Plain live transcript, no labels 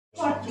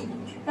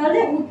তাহলে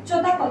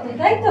উচ্চতা কত,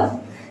 তাই তো?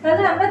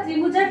 তাহলে আমরা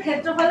ত্রিভুজের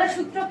ক্ষেত্রফলের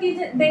সূত্র কি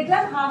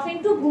দেখলাম, হাফ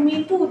ইন্টু ভূমি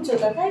ইন্টু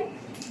উচ্চতা, তাই?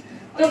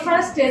 তো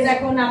ফার্স্টে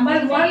দেখো নাম্বার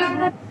 1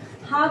 আমরা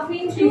হাফ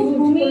ইন্টু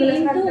ভূমি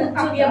ইন্টু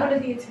উচ্চতা বলে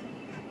দিয়েছি।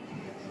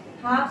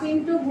 হাফ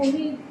ইন্টু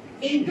ভূমি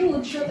ইন্টু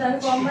উচ্চতার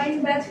কম্বাইন্ড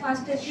ব্যাচ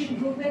ফার্স্ট এসি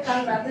গ্রুপে কাল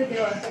রাতে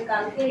দেওয়া আছে,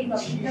 কালকে এই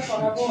টপিকটা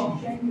করাবো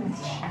অফলাইন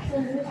ম্যাচে।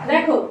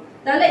 দেখো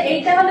তাহলে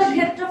এইটা হলো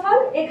ক্ষেত্রফল,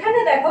 এখানে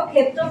দেখো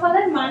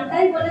ক্ষেত্রফলের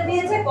মানটাই বলে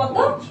দিয়েছে কত,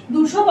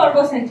 200 বর্গ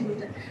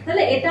সেন্টিমিটার।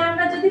 তাহলে এটা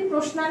আমরা যদি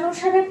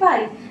প্রশ্নানুসারে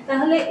পাই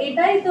তাহলে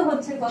এটাই তো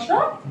হচ্ছে কত,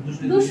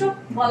 200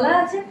 বলা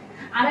আছে।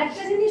 আর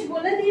একটা জিনিস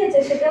বলে দিয়েছে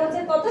সেটা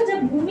হচ্ছে কত, যে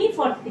ভূমি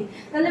 40।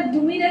 তাহলে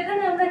ভূমির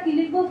এখানে আমরা কি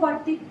লিখবো,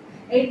 40।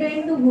 এইটা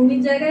কিন্তু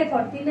ভূমির জায়গায়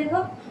 40 লেখো।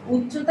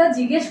 উচ্চতা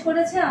জিজ্ঞেস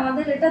করেছে,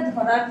 আমাদের এটা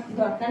ধরার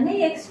দরকার নেই,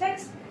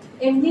 এক্সপেক্ট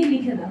এমনি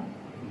লিখে দাও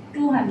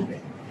 200।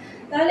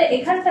 তাহলে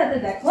এখানটাতে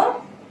দেখো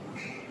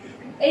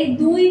এই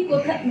 2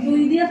 কোথা, 2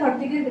 দিয়ে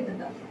 40 কে কেটে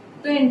দাও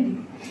 20।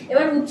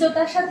 এবার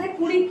উচ্চতার সাথে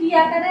 20 কি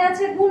আকারে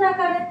আছে, গুণ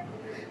আকারে।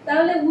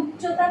 তাহলে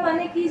উচ্চতা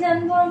মানে কি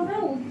জানবো আমরা,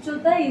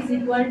 উচ্চতা ইজ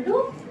ইকুয়াল টু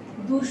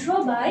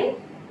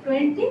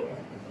 200/20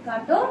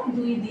 কাটো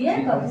 2 দিয়ে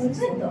কত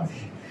হচ্ছে 10।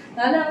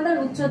 তাহলে আমাদের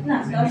উচ্চতা না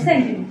 10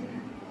 সেন্টিমিটার।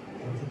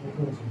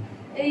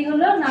 এই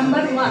হলো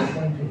নাম্বার 1,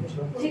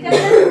 ঠিক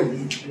আছে?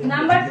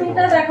 নাম্বার 2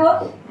 টা দেখো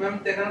ম্যাম,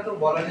 এখানে তো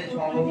বলা নেই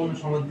সমবাহু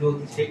সমদ্বিবাহু,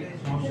 সেটাই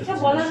সমস্যা।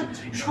 বলা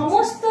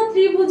সমস্ত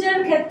ত্রিভুজের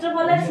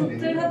ক্ষেত্রফলের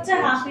সূত্রই হচ্ছে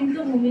হাফ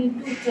ইনটু ভূমি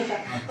ইনটু উচ্চতা।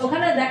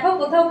 ওখানে দেখো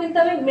কোথাও কিন্তু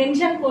আমি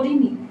মেনশন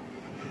করিনি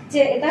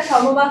যে এটা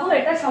সমবাহু,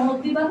 এটা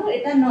সমদ্বিবাহু,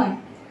 এটা নয়।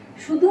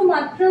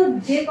 শুধুমাত্র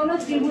যে কোনো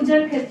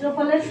ত্রিভুজের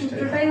ক্ষেত্রফলের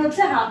সূত্রটাই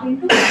হচ্ছে হাফ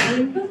ইনটু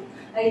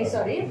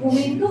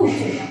ভূমি ইনটু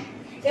উচ্চতা।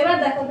 এবার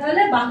দেখো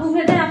তাহলে বাহু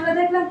ভেদে আমরা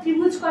দেখলাম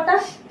ত্রিভুজ কটা,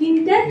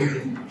 3টে,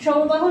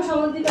 সমবাহু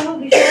সমদ্বিবাহু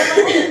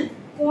বিষমবাহু।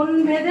 কোণ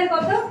ভেদে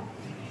কত,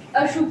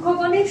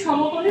 সূক্ষ্মকোণিক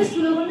সমকোণিক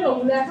স্থূলকোণিক,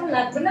 ওগুলো এখন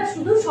লাগবে না,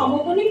 শুধু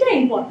সমকোণিকটা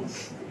ইম্পর্টেন্ট।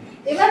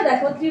 এবার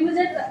দেখো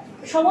ত্রিভুজের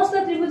সমস্ত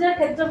ত্রিভুজের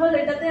ক্ষেত্রফল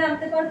এটাতে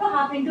আনতে পারবো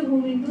হাফ ইনটু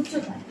ভূমি ইনটু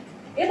উচ্চতা।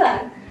 এবার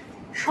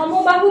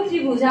সমবাহু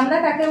ত্রিভুজ আমরা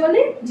কাকে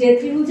বলি, যে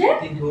ত্রিভুজের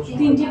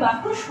 3টি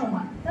বাহু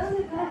সমান। তাহলে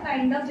কোনো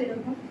কাইন্ড অফ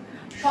এরকম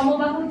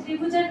সমবাহু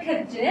ত্রিভুজের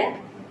ক্ষেত্রে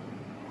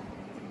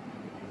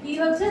কি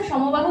হচ্ছে,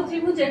 সমবাহু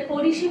ত্রিভুজের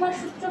পরিসীমার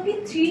সূত্র কি,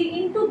 3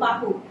 ইনটু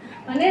বাহু,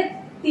 মানে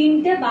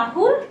 3টে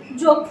বাহুর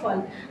যোগফল,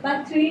 বা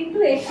 3 ইনটু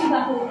একটি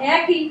বাহু,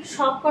 একই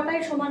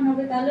সবকটাই সমান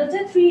হবে, তাহলে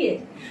হচ্ছে 3a।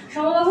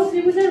 সমবাহু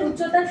ত্রিভুজের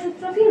উচ্চতার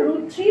সূত্র কি,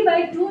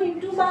 √3/2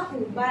 ইনটু বাহু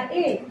বা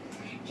a।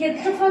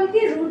 ক্ষেত্রফল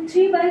কি,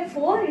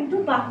 √3/4 ইনটু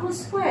বাহু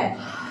স্কয়ার।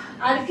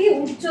 আর কি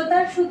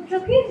উচ্চতার সূত্র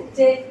কি,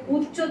 যে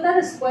উচ্চতার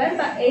স্কয়ার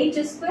বা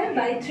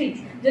h²/3।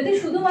 যদি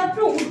শুধুমাত্র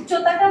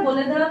উচ্চতাটা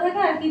বলে দেওয়া থাকে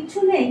আর কিছু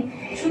নেই,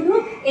 শুধু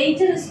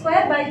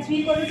h²/3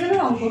 করে দিলে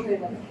অঙ্ক হয়ে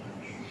গেল।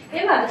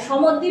 এবার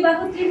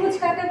সমদ্বিবাহু ত্রিভুজ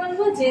কাকে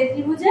বলবো, যে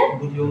ত্রিভুজের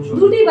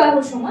দুটি বাহু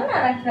সমান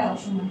আর একটা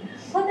অসমান।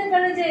 হতে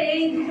পারে যে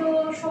এই দুটো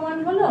সমান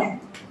হলো,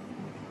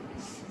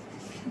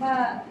 বা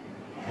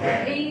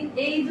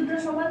এই দুটো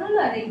সমান হলো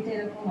আর এইটা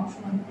এরকম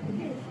অসমান হলো,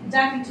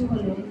 যা কিছু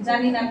হলো,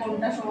 জানি না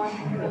কোনটা সমান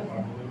হলো।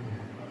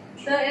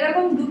 তো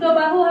এরকম দুটো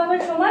বাহু হবে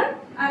সমান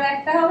আর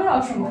একটা হবে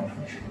অসমান।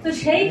 তো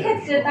সেই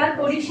ক্ষেত্রে তার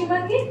পরিসীমা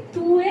কি,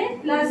 2a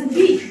 + b।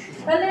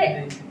 তাহলে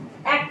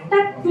একটা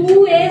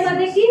 2a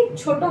মানে কি,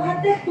 ছোট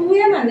হাতে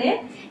 2a মানে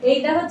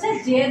এইটা হচ্ছে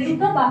যে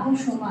দুটো বাহু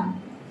সমান।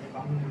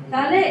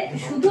 তাহলে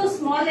শুধু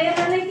স্মল a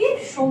মানে কি,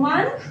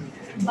 সমান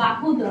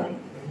বাহুদ্বয়।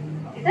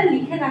 এটা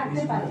লিখে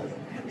রাখতে পারো,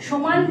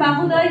 সমান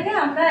বাহুদ্বয়কে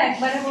আমরা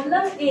একবারে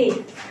বললাম a।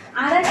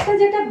 আর একটা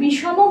যেটা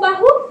বিষম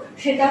বাহু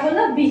সেটা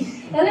হলো b।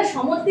 তাহলে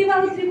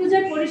সমদ্বিবাহু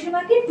ত্রিভুজের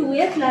পরিসীমা কি,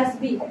 2a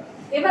 + b।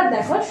 এবার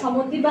দেখো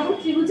সমদ্বিবাহু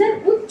ত্রিভুজের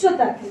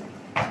উচ্চতা কি।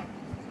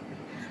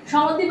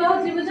 সমদ্বিবাহু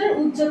ত্রিভুজের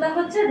উচ্চতা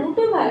হচ্ছে √,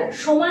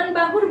 সমান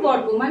বাহুর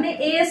বর্গ মানে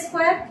a²,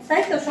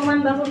 তাই তো, সমান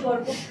বাহুর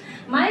বর্গ,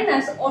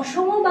 মাইনাস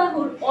অসম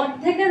বাহুর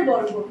অর্ধেকের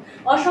বর্গ।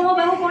 অসম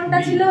বাহু কোনটা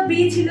ছিল, b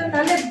ছিল,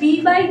 তাহলে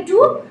b/2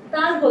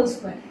 তার হোল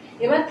স্কয়ার।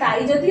 এবার তাই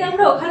যদি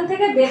আমরা ওখান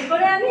থেকে বের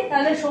করে আনি,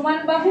 তাহলে সমান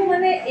বাহু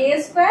মানে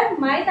a²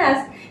 minus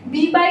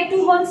b/2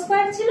 whole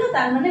square ছিল,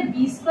 তার মানে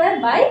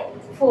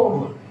b²/4।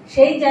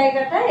 সেই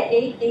জায়গাটায়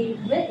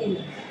এইভাবে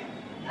এলো।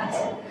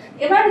 আচ্ছা,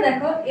 এবার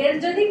দেখো এর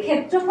যদি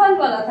ক্ষেত্রফল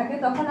বলা থাকে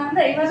তখন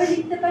আমরা এইভাবে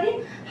লিখতে পারি,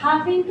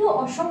 হাফ ইনটু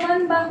অসমান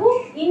বাহু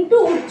ইনটু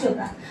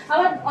উচ্চতা।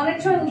 আবার অনেক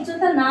সময়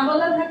উচ্চতা না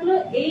বলা থাকলো,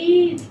 এই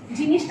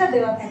জিনিসটা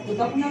দেওয়া থাকলো,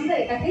 তখন আমরা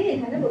এটাকেই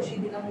এখানে বসিয়ে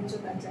দিলাম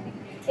উচ্চতার জায়গায়।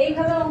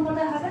 এইভাবে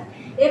অঙ্কটা হবে।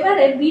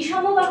 এবারে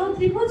বিষম বাহু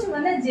ত্রিভুজ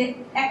মানে যে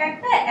এক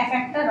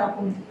একটা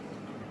রকম।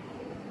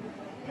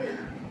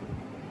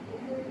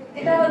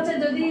 এটা হচ্ছে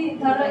যদি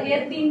ধরো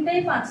এর 3টেই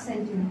 5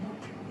 সেন্টিমিটার,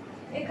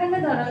 এখানে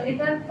ধরো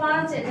এটার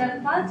 5, এটার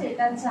 5,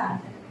 এটা 4,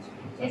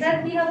 এটার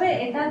কি হবে,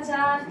 এটা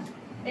 4,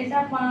 এটা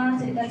 5,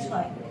 এটা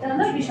 6, এটা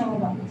হলো বিষম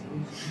বাহু।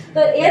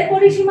 তো এর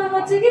পরিসীমা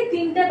হচ্ছে কি,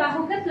 3টে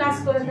বাহুকে প্লাস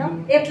করে দাও,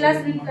 a +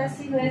 b + c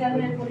হয়ে গেল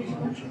এর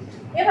পরিসীমা।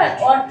 এবার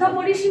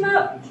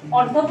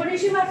অর্ধ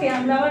পরিসীমাকে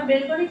আমরা আবার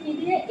বের করি কি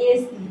দিয়ে,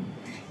 s দিয়ে,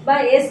 বা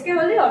s কে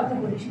বলি অর্ধ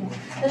পরিসীমা।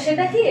 তো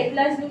সেটা কি, a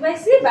 +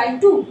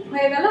 b/c/2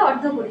 হয়ে গেল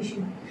অর্ধ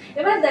পরিসীমা।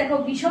 এবার দেখো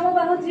বিষম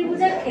বাহু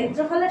ত্রিভুজের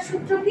ক্ষেত্রফলের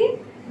সূত্র কি,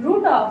 √,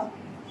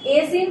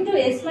 s into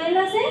s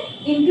minus a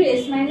into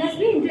s minus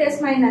b into s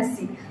minus c।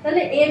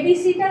 তাহলে a b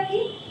c টা কি?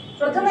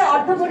 প্রথমে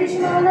অর্ধ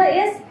পরিসীমা হলো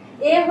s,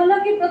 a হলো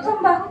কি প্রথম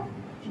বাহু,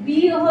 b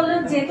হলো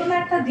যে কোনো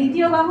একটা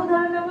দ্বিতীয় বাহু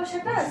ধরে নেব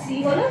সেটা, c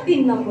হলো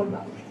 3 নম্বর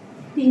বাহু।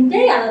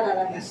 তিনটেই আলাদা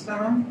আলাদা।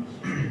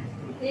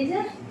 এই যে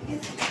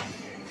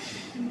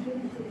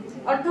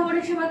অর্ধ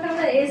পরিসীমাকে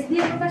আমরা s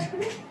দিয়ে প্রকাশ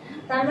করি,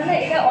 তার মানে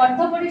এটা অর্ধ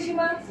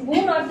পরিসীমা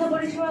গুণ অর্ধ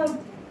পরিসীমা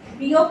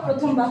বিয়োগ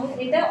প্রথম বাহু,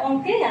 এটা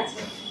অঙ্কেই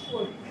আছে।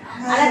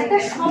 আর একটা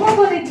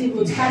সমকোণী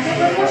ত্রিভুজ, কাকে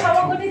বলবো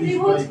সমকোণী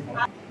ত্রিভুজ?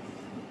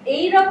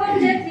 এই রকম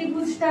যে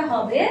ত্রিভুজটা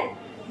হবে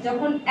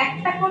যখন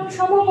একটা কোণ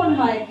সমকোণ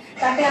হয়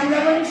তাকে আমরা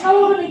বলি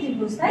সমকোণী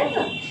ত্রিভুজ, তাই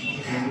তো?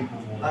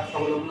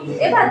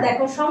 এবার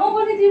দেখো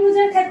সমকোণী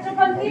ত্রিভুজের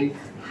ক্ষেত্রফল কি?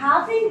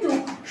 হাফ ইনটু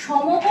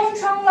সমকোণ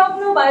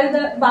সংলগ্ন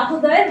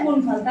বাহুদ্বয়ের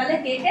গুণফল। তাহলে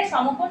কে কে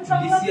সমকোণ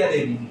সংলগ্ন?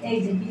 এই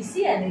যে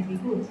বিসি আর এবি,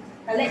 গুড।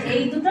 তাহলে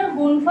এই দুটোর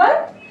গুণফল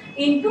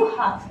ইনটু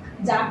হাফ,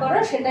 যা করো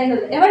সেটাই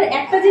হলো। এবার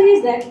একটা জিনিস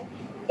দেখ,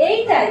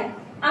 এইটাই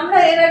আমরা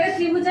এর আগে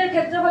ত্রিভুজের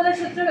ক্ষেত্রফলের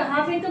সূত্র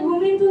হাফ ইনটু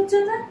ভূমি ইনটু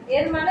উচ্চতা,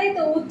 এর মানেই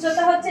তো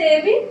উচ্চতা হচ্ছে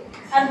এবি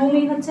আর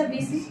ভূমি হচ্ছে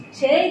বিসি,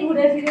 সেই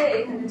ঘুরে ফিরে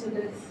এখানে চলে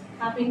এসেছে।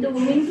 হাফ ইনটু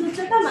ভূমি ইনটু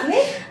উচ্চতা মানে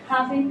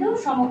হাফ ইনটু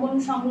সমকোণ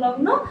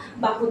সংলগ্ন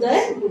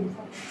বাহুদ্বয়ের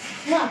গুণফল।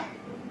 না,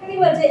 কি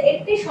বলছে?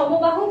 একটি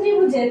সমবাহু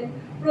ত্রিভুজের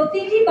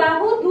প্রতিটি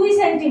বাহু 2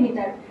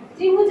 সেন্টিমিটার,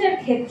 ত্রিভুজের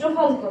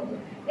ক্ষেত্রফল কত?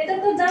 এটা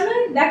তো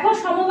জানোই। দেখো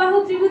সমবাহু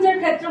ত্রিভুজের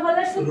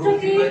ক্ষেত্রফলের সূত্র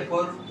কি?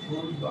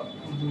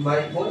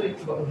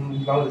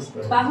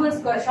 বাহু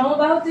স্কয়ার।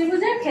 সমবাহু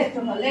ত্রিভুজের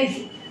ক্ষেত্রফল এই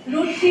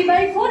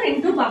 √3/4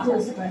 ইনটু বাহু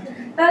স্কয়ার।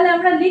 তাহলে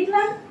আমরা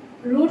লিখলাম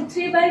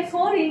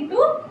 √3/4 ইনটু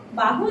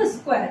বাহু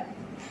স্কয়ার।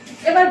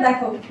 এবার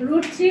দেখো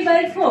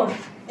 √3/4,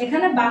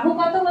 এখানে বাহু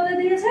কত বলে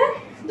দিয়েছে?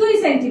 2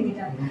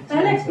 সেন্টিমিটার।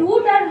 তাহলে 2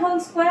 টার হোল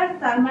স্কয়ার,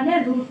 তার মানে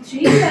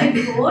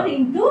 √3/4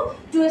 ইনটু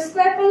 2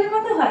 স্কয়ার করলে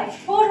কত হয়?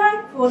 4 হয়।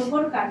 4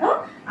 4 কাটো,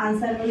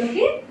 आंसर হলো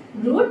কি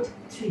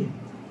 √3।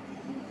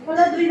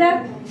 হলো 2 দাগ।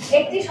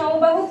 একটি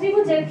সমবাহু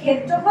ত্রিভুজের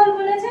ক্ষেত্রফল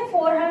বলেছে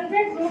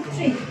 400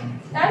 √3,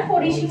 তার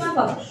পরিসীমা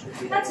কত?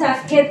 আচ্ছা,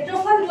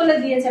 ক্ষেত্রফল বলে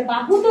দিয়েছে,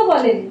 বাহু তো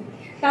বলেনি।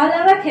 তাহলে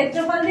আমরা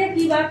ক্ষেত্রফল দিয়ে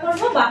কি বার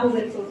করব? বাহু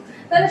বের করব।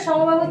 তাহলে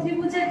সমবাহু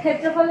ত্রিভুজের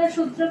ক্ষেত্রফলের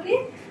সূত্র কি?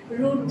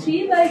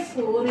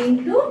 √3/4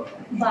 ইনটু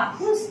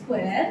বাহু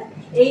স্কয়ার।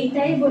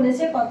 এইটাই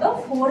বলেছে কত?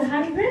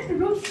 400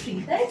 √3,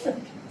 তাই তো?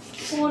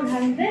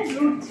 400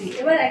 √3।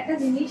 এবার একটা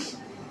জিনিস,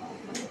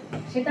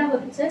 সেটা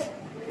হচ্ছে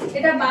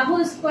এটা বাহু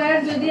স্কয়ার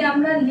যদি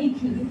আমরা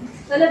লিখি,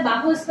 তাহলে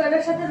বাহু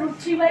স্কয়ারের সাথে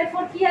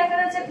 √3/4 কি আকার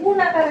আছে? গুণ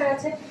আকারে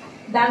আছে।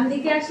 ডান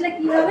দিকে আসলে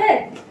কি হবে?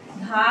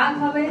 ভাগ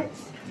হবে।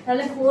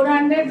 তাহলে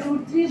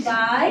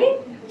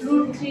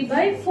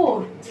 400√3/√3/4।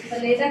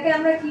 তাহলে এটাকে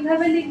আমরা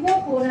কিভাবে লিখব?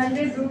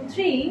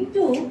 400√3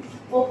 ইনটু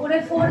উপরে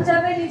 4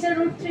 যাবে, নিচে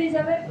 √3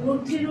 যাবে,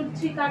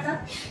 √3 কাটা।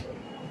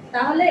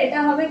 তাহলে এটা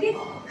হবে কি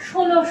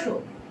 1600।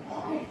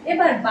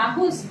 এবার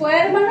বাহু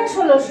স্কয়ার মানে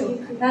 1600,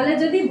 তাহলে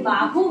যদি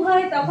বাহু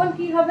হয় তখন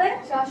কি হবে?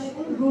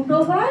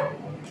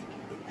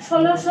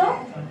 √1600।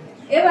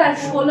 এবার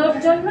 16 এর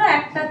জন্য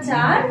একটা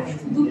 4,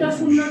 দুটো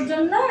শূন্যর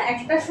জন্য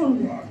একটা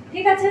শূন্য,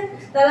 ঠিক আছে?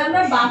 তাহলে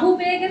আমরা বাহু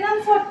পেয়ে গেলাম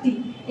 40।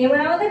 এবার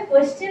আমাদের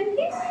কোশ্চেন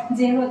কি?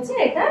 যে হচ্ছে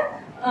এটা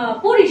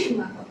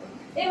পরিসীমা কত?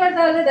 এবার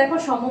তাহলে দেখো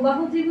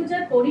সমবাহু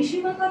ত্রিভুজের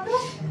পরিসীমা কত?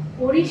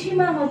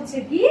 পরিসীমা হচ্ছে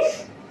কি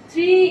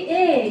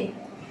 3a।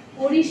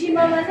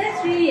 পরিসীমা মানে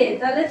 3a,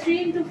 তাহলে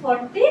 3 ×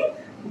 40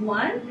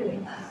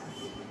 120।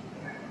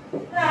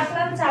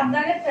 আসলাম 4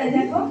 দাগেরটাই।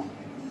 দেখো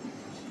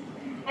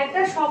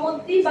একটা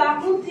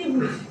সমদ্বিবাহু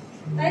ত্রিভুজ,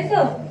 তাই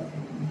তো?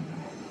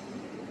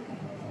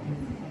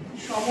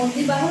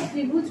 সমদ্বিবাহু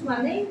ত্রিভুজ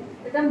মানে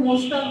এটা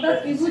মোস্ট অফ দা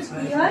ত্রিভুজ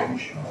কি হয়?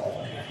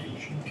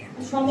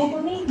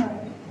 সমকোণী হয়।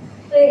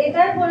 তো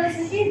এটা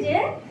বলেছে কি যে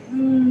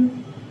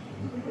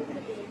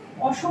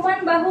অসমান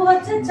বাহু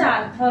হচ্ছে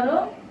 4। ধরো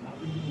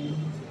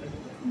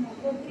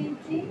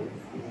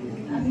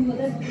আমি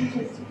বোধহয়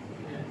বুঝেছি,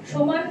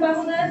 সমান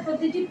বাহুদের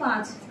প্রতিটি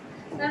 5,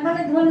 তার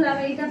মানে ধরলাম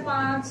এইটা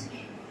 5,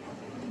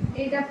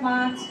 এইটা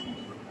 5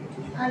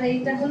 আর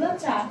এইটা হলো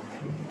 4।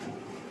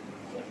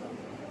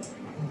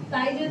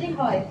 তাই যদি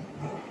হয়,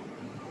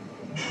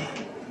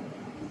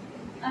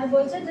 আর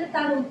বলছে যে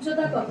তার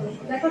উচ্চতা কত?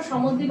 দেখো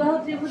সমদ্বিবাহু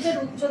ত্রিভুজের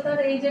উচ্চতার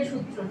এই যে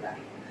সূত্রটা,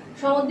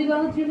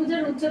 সমদ্বিবাহু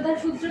ত্রিভুজের উচ্চতার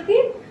সূত্র কি?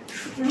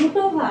 √,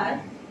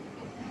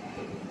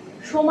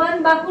 সমান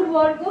বাহুর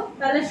বর্গ।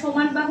 তাহলে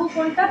সমান বাহু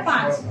কোনটা?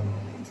 5,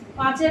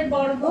 5 এর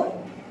বর্গ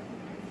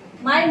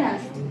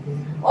মাইনাস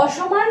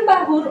অসমান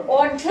বাহুর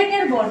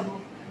অর্ধেকের বর্গ।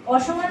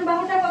 অসমান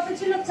বাহুটা কত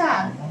ছিল?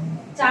 4,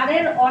 4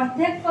 এর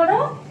অর্ধেক করো,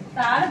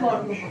 তার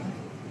বর্গ করো।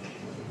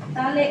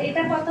 তাহলে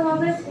এটা কত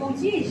হবে?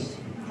 25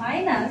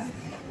 মাইনাস,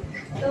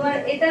 তোমার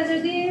এটা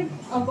যদি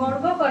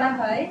বর্গ করা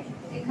হয়,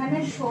 এখানে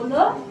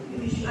 16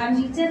 আর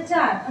নিচে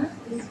 4,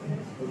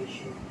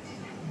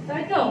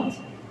 তাই তো?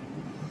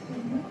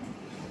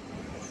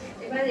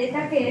 এবার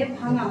এটাকে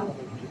ভাঙাও,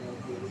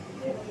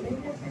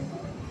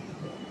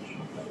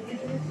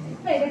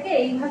 এটাকে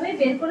এইভাবে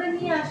বের করে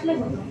নিয়ে আসলে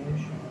হতো।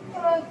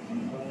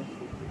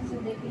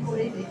 দেখি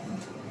করে দেখি,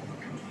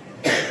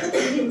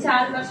 যদি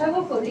 4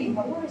 লসাগু করি,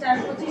 4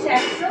 25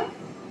 100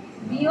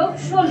 বিয়োগ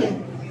 16,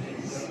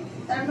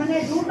 তার তার মানে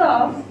রুট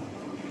অফ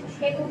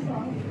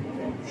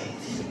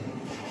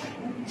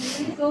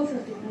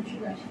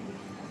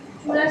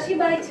 84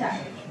 বাই 4।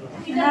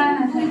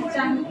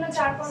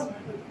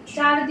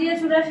 চার দিয়ে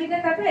 84 কে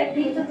কাটো,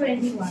 এমনি তো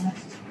 21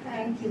 আছে।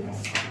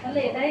 তাহলে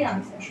এটাই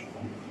আনসার।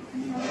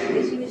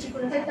 বেশি বেশি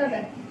করে একটা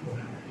দেখ।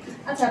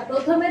 আচ্ছা,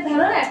 প্রথমে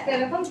ধরো একটা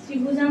এরকম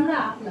ত্রিভুজ আমরা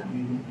আঁকলাম।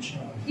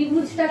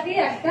 ত্রিভুজটাকে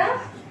একটা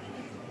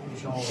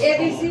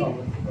এবিসি,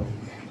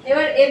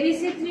 এবার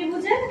এবিসি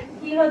ত্রিভুজের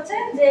কি হচ্ছে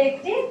যে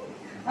একটি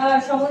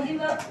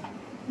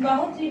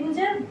সমদ্বিবাহু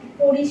ত্রিভুজের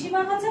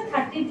পরিসীমা হচ্ছে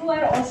 32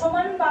 আর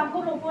অসমান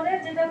বাহুর উপরে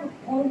যেটা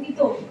অঙ্কিত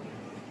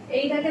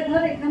এইটাকে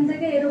ধর এখান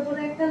থেকে এর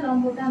উপরে একটা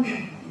লম্ব টানবো।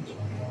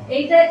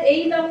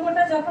 এই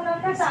লম্বটা যখন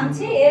আমরা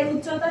টানছি এর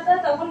উচ্চতাটা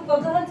তখন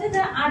কত হচ্ছে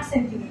যে 8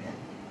 সেন্টিমিটার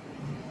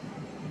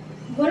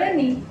ধরে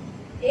নি।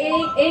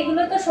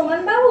 এইগুলো তো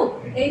সমান বাহু,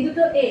 এই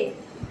দুটো এ,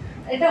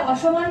 এটা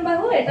অসমান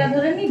বাহু, এটা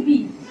ধরে নি বি।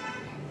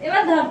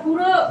 এবার ধর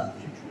পুরো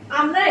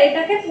আমরা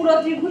এটাকে পুরো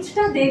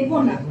ত্রিভুজটা দেখবো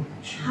না,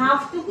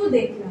 হাফটুকু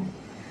দেখলাম।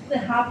 তো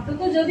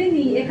হাফটুকু যদি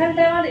নি,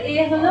 এখানটা আমার এ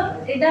হলো,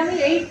 এটা আমি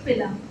 8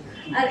 পেলাম,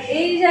 আর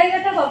এই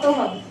জায়গাটা কত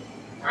হবে?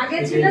 আগে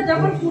ছিল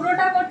যখন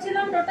পুরোটা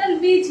করছিলাম টোটাল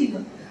বি ছিল,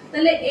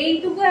 তাহলে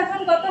এইটুকু এখন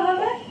কত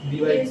হবে?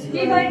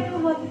 বি বাই 2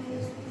 হবে।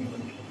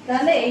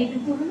 তাহলে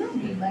এইটুকু হলো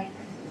বি বাই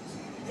 2।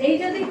 এই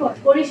যদি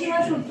পরিসীমা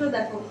সূত্র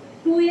দেখো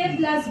 2a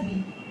plus b,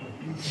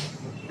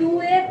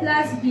 2a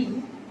plus b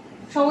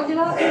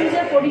সমদ্বিবাহু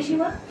ত্রিভুজের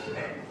পরিসীমা,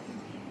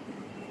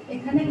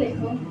 এখানে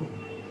লেখো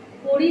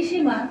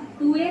পরিসীমা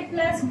 2a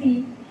প্লাস b,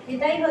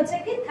 এটাই হচ্ছে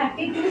কি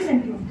 32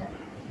 সেন্টিমিটার।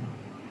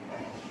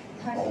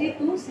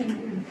 32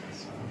 সেন্টিমিটার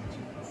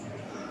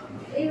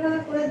এইভাবে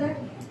করে দেখ।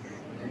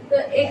 তো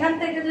এখান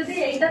থেকে যদি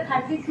এইটা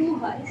 32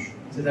 হয়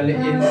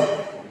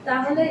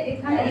তাহলে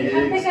এখান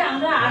থেকে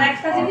আমরা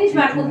আরেকটা জিনিস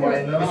বার করতে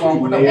পারি।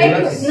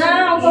 না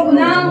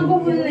অঙ্ক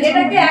ভুল,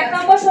 এটাকে 1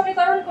 নম্বর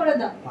সমীকরণ করে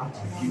দাও।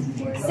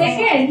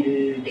 সেকেন্ড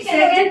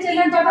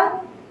যেটা পাবা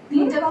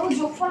তিনটা বাহু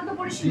যোগফল তো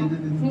পরিসীমা,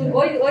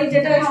 ওই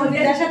যেটা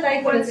সুবিধাসা তাই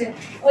করেছে।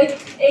 ওই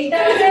এইটা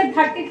হচ্ছে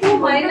 32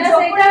 মাইনাস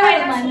এইটা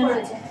মাইনাস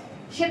করেছে,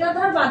 সেটা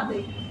ধর বাদ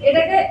দেই।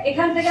 এটাকে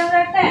এখান থেকে আমরা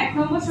একটা 1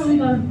 নম্বর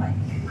সমীকরণ পাই।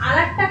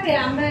 আরেকটাকে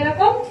আমরা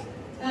এরকম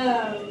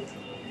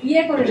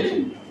ইয়ে করে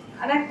দিই,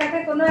 আরেকটাকে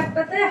কোনো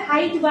একটাতে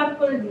হাইট বার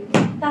করে দিই,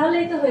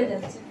 তাহলেই তো হয়ে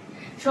যাচ্ছে।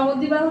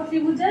 সমদ্বিবাহু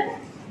ত্রিভুজের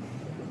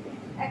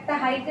একটা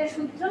হাইটের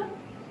সূত্র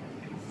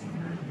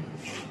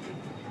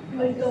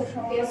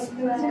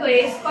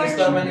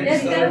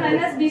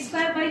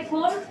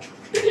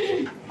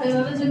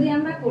যদি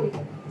আমরা করি,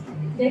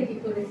 দেখি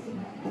করে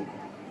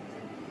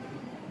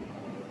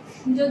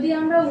যদি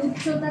আমরা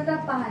উচ্চতাটা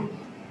পাই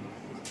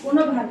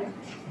কোনোভাবে,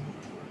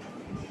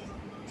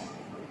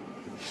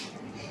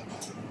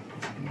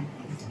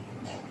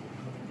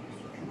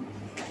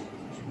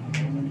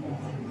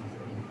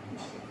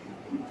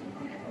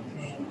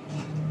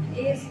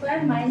 a square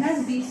minus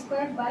b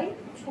square by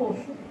 4,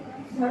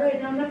 ধরো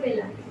এটা আমরা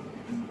পেলাম,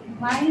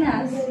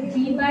 মাইনাস b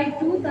বাই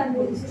 2 তার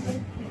হোল স্কয়ার।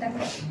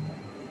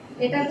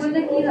 এটা করলে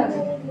কি হবে?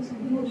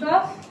 Root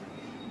of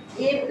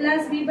a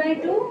plus b by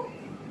 2,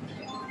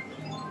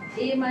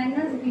 a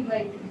minus b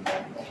by 2।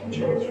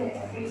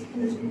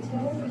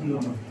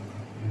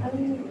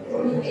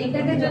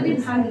 এইটাকে যদি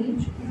ভাঙি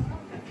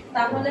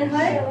তাহলে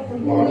হয়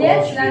 2a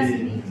প্লাস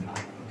b,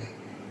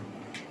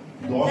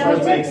 এটা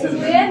হচ্ছে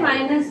 2a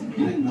মাইনাস b।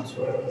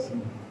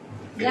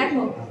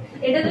 দেখো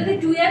এটা যদি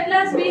 2a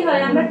প্লাস b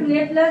হয়, আমরা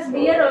 2a প্লাস b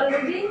এর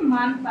অলরেডি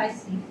মান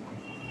পাইছি,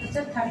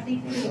 আচ্ছা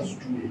 32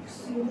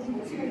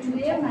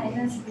 2a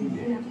মাইনাস b।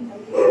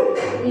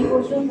 এই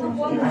পর্যন্ত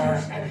কোন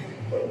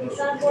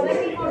তারপরে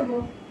কি করব?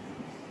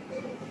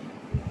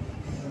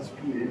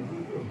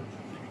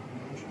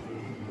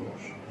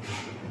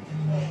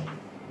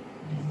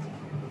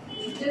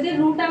 যদি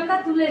রুট আমরা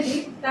তুলে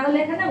দিই তাহলে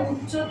এখানে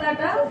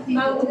উচ্চতাটা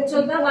বা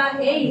উচ্চতা বা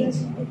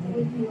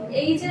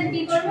এইচ এর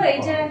কি করব?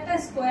 এইচ এর একটা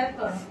স্কয়ার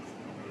করব।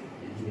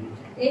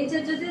 এইচ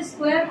এর যদি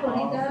স্কয়ার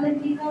করি তাহলে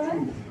কি হবে?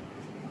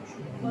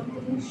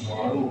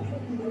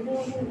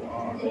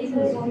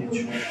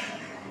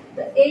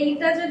 তো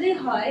এইটা যদি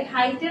হয়,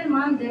 হাইটের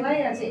মান দেওয়াই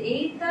আছে,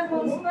 8 তার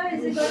whole square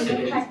is equal to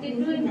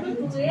 32 into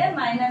 2a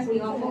minus b,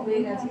 অঙ্ক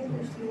হয়ে গেছে।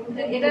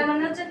 তো এটা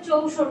মানে হচ্ছে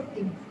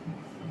 64।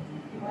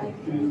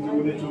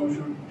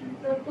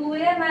 তো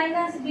 2a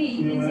minus b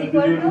is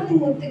equal to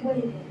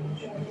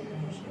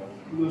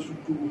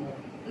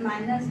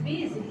minus b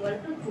is equal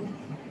to 2।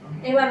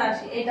 এবার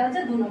আসি, এটা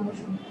হচ্ছে 2 নম্বর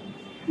সমীকরণ।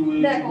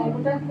 দেখো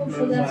ওটা খুব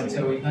সোজা ছিল। আচ্ছা,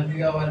 ওইখান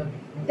থেকে আবার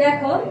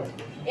দেখো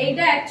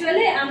এইটা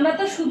অ্যাকচুয়ালি আমরা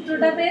তো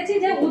সূত্রটা পেয়েছি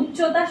যে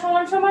উচ্চতা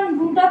সমান সমান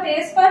root of a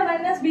square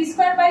minus b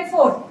square by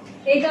 4,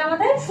 এটা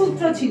আমাদের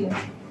সূত্র ছিল।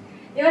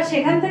 এবার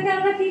সেখান থেকে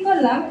আমরা কি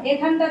করলাম,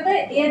 এখানটাতে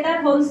a তার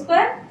whole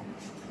square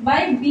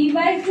by b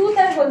by 2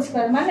 তার হোল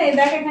স্কয়ার, মানে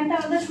দেখ এখানটা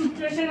আমাদের সূত্র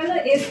এসে গেল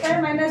a স্কয়ার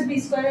মাইনাস b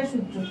স্কয়ারের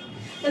সূত্র।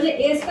 তাহলে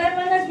a স্কয়ার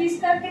মাইনাস b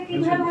স্কয়ারকে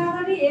কিভাবে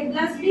ভাঙাবি? a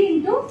plus b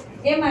into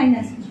a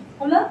minus b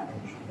হলো।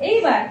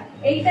 এইবার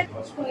এইটা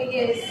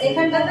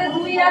এখানটাতে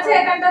 2 আছে,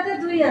 এখানটাতে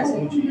 2 আছে,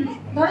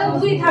 ধরো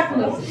 2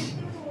 থাকলো,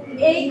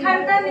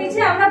 এইখানটা নিচে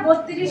আমরা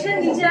 32 এর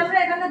নিচে আমরা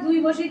এখানে 2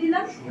 বসিয়ে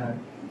দিলাম,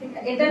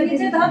 এটা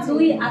নিচে ধর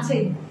 2 আছে,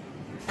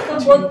 তো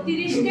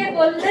 32 কে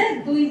করলে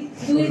 2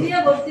 দিয়ে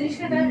 32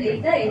 কে কাট,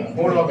 এইটা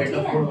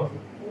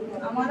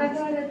আমার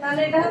একেবারে,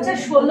 তাহলে এটা হচ্ছে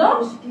 16,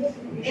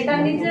 এটা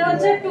নিচে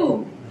হচ্ছে 2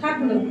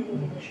 থাকলো,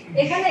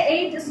 এখানে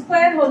 8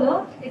 স্কয়ার হলো,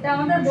 এটা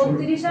আমরা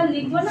 32 আর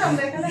লিখবো না,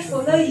 আমরা এখানে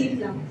 16ই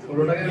লিখলাম।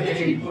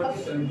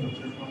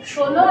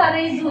 16 আর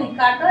এই 2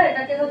 কাটো,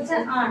 এটাকে হচ্ছে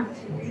 8,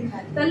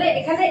 তাহলে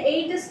এখানে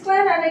 8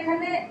 স্কয়ার আর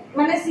এখানে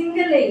মানে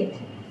সিঙ্গেল 8,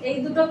 এই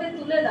দুটোকে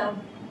তুলে দাও,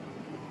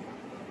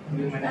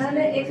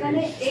 তাহলে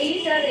এখানে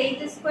 8 আর 8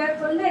 স্কয়ার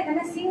করলে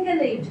এখানে সিঙ্গেল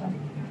 8 হয়,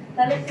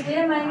 তাহলে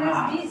 2a -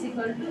 b = 8।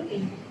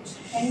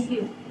 Thank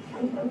you.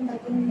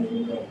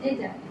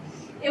 এইটা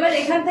এবার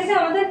এখান থেকে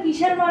আমাদের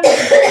কিসের মান,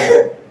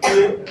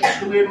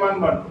 2 এর মান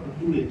বার করো,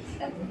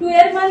 2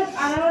 এর মান,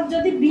 আর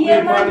যদি b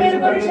এর মান বের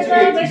করি সেটা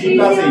বেশি ইজি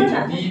হবে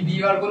না, b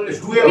বার করলে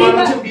 2 এর মান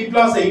হচ্ছে b +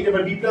 8,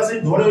 এবার b + 8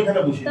 ধরে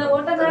ওখানে বসিয়ে তো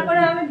ওটা না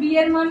করে আমি b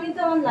এর মান নিতে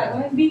আমার লাগবে,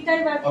 আমি b টাই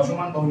বার করব,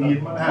 অসমান বাহু b এর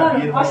মান, হ্যাঁ b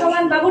এর মান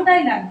অসমান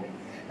বাহুটাই লাগবে।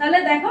 তাহলে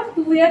দেখো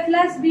 2a +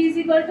 b =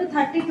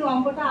 32,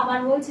 অঙ্কটা আবার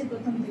বলছি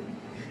প্রথম থেকে,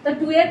 তো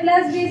 2a +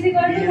 b =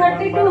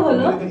 32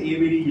 হলো, a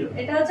বেরিয়ে যাবে,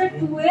 এটা হচ্ছে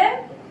 2a -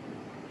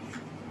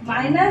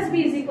 b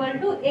 = 8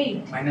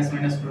 মাইনাস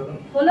মাইনাস করে দাও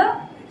হলো।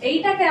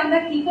 এইটাকে আমরা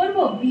কি করব,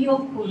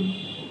 বিয়োগ করি,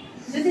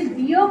 যদি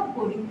বিয়োগ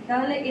করি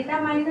তাহলে এটা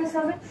মাইনাস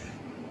হবে,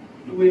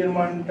 2 এর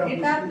মানটা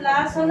এটা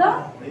প্লাস হলো,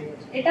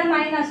 এটা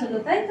মাইনাস হলো,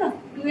 তাই তো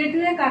 2a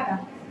 2a কাটা,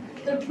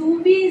 তো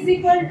 2b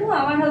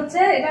 = আমার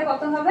হচ্ছে এটা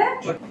কত হবে,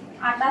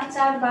 8 আর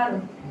 4 12,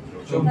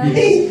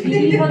 তাহলে b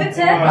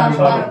হচ্ছে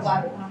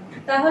 12।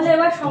 তাহলে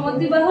এবার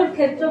সমদ্বিবাহুর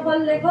ক্ষেত্রফল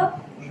লেখো,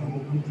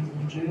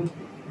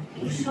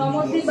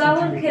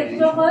 সমদ্বিবাহুর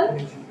ক্ষেত্রফল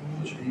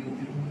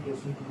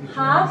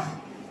হাফ,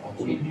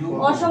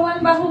 অসমান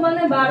বাহু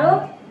মানে 12,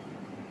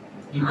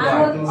 আর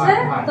হচ্ছে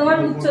তোমার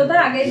উচ্চতা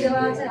আগেই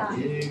দেওয়া আছে 8।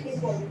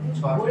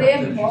 ওরে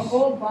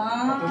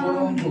ভগবান,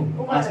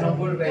 5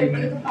 নম্বর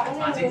মানে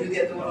 5 যদি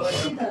এত বড় হয়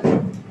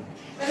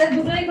তাহলে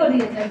দুটোই করি,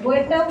 এটা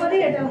বইটাও করি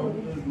এটাও করি,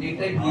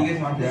 এটাই বিগের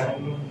মাঠে আর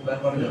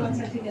ব্যাপার না।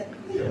 আচ্ছা ঠিক আছে,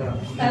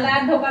 তাহলে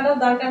আর ঢোকানোর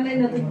দরকার নেই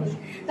নতুন করে।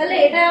 তাহলে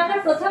এটা আমরা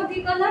প্রথম কি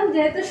করলাম,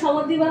 যেহেতু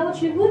সমদ্বিবাহু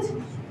ত্রিভুজ,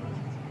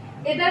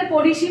 এটার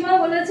পরিসীমা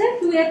বলেছে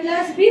 2a +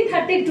 b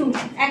 32,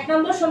 এক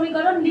নম্বর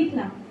সমীকরণ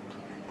লিখলাম।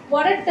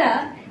 পরেরটা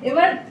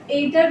এবার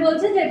এইটার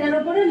বলছে যে এটার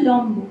উপরে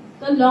লম্ব,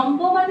 তো লম্ব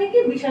মানে কি,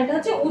 বিষয়টা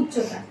হচ্ছে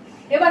উচ্চতা।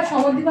 এবার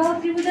সমদ্বিবাহু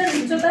ত্রিভুজের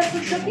উচ্চতার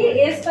সূত্র কি,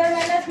 a²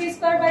 -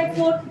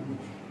 b²/4,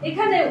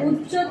 এখানে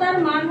উচ্চতার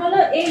মান হলো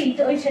 8,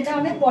 ওই সেটা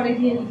অনেক পরে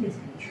দিয়ে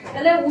লিখেছি,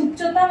 তাহলে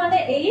উচ্চতা মানে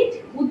 8,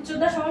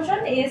 উচ্চতা সমান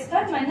a²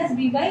 -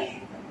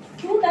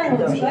 b/2 তার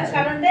হোল স্কয়ার,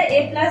 কারণ a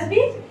 + b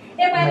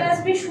a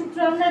 - b সূত্র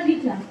আমরা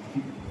লিখলাম।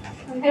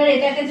 এবার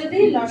এটাকে যদি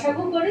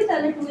লসাগু করি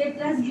তাহলে 2a +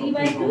 b/2 *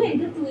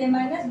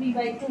 2a -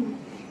 b/2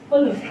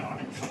 হলো।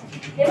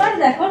 এবার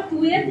দেখো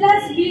 2a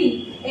 + b,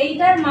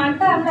 এইটার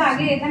মানটা আমরা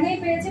আগে এখানেই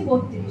পেয়েছি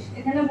 32,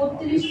 এখানে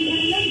 32 লিখে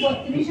দিলাম,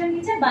 32 এর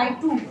নিচে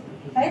 /2,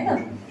 তাই তো,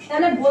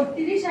 তাহলে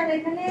 32 আর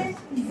এখানে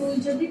 2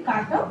 যদি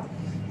কাটো,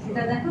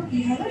 এটা দেখো কি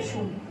হবে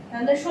 16,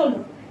 তাহলে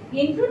 16 *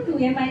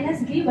 2a -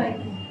 b/2,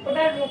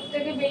 ওটা রূপ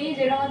থেকে বেরিয়ে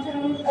যেরকম আছে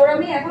ওরা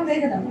আমি এখন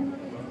রেখে দেবো।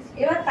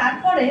 এবার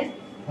তারপরে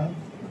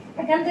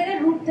এখান থেকে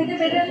রুট থেকে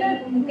বেরোলে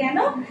কেন,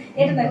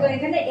 এটা দেখো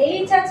এখানে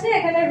h আছে,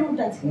 এখানে রুট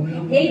আছে,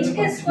 h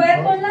কে স্কয়ার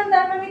করলাম,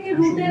 তার মানে কি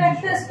রুটের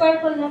একটা স্কয়ার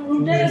করলাম,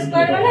 রুটের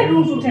স্কয়ার মানে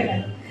রুট উঠে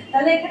গেল,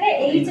 তাহলে এখানে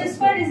h²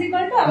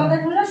 আমাদের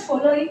হলো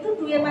 16 *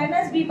 2a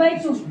 -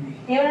 b/2।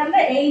 এবার আমরা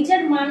h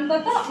এর মান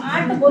কত,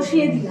 8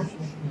 বসিয়ে দিলাম,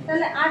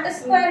 তাহলে 8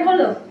 স্কয়ার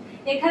হলো।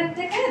 এখান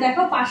থেকে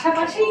দেখো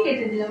পাশাপাশি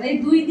কেটে দিলাম, এই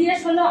 2 দিয়ে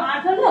 16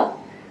 8 হলো,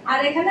 আর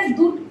এখানে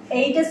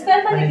 8²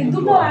 মানে কি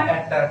দুটো 8,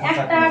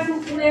 একটা 8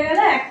 উড়ে গেল,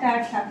 একটা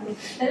 8 থাকলো,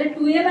 তাহলে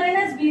 2a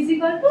 - b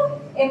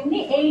এমনি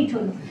 8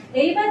 হলো।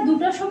 এইবার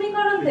দুটো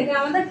সমীকরণ থেকে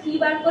আমাদের কি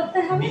বার করতে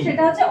হবে,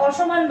 সেটা হচ্ছে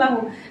অসমান বাহু,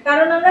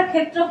 কারণ আমরা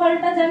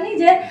ক্ষেত্রফলটা জানি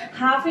যে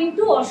হাফ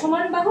ইনটু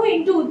অসমান বাহু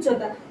ইনটু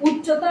উচ্চতা,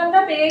 উচ্চতা আমরা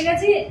পেয়ে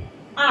গেছি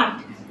 8,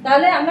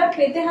 তাহলে আমরা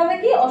পেতে হবে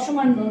কি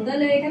অসমান বাহু,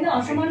 তাহলে এখানে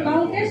অসমান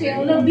বাহুকে সে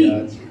হলো b,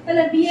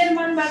 তাহলে b এর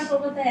মান বার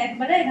করব, তাই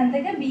একবারে এখান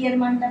থেকে b এর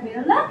মানটা বের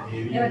হলো।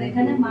 এবার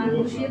এখানে মান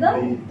বসিয়ে দাও,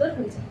 উত্তর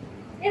হয়ে যাবে।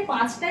 এই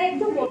পাঁচটা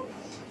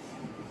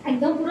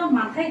একদম পুরো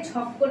মাথায়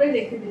ছক করে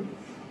রেখে দেব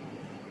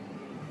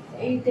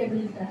এই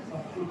টেবিলটা,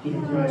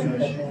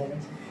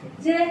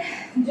 যে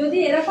যদি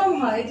এরকম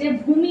হয় যে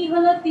ভূমি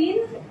হলো 3,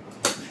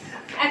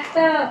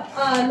 একটা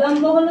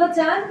লম্ব হলো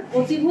 4,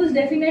 অতিভুজ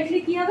ডেফিনেটলি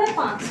কি হবে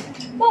 5,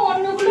 বা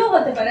অন্যগুলো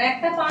হতে পারে,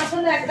 একটা 5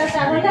 হলো, একটা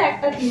 4 হলো,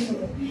 একটা 3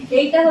 হলো।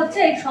 এইটা হচ্ছে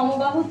এই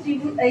সমবাহু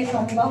ত্রিভুজ, এই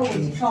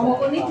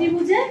সমকোণী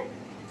ত্রিভুজে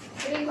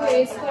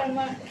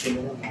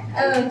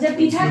যে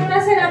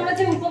পিথাগোরাসের আমরা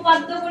যে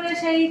উপপাদ্য করে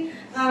সেই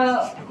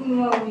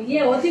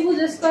অতিভুজ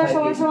স্কয়ার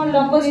সমান সমান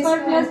লম্ব স্কয়ার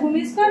প্লাস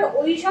ভূমি স্কয়ার,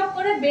 ওই সব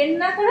করে বের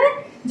না করে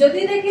যদি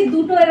দেখি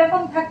দুটো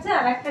এরকম থাকছে,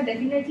 আর একটা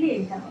ডেফিনেটলি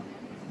এইটা হবে,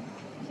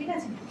 ঠিক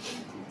আছে।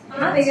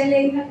 আমাদের গেলে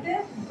এই হাতে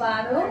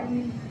 12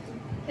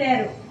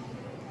 13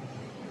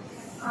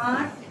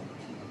 8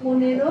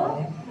 15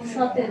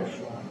 17,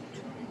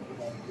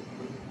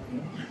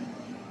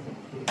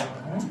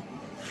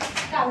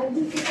 কালের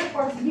দিন থেকে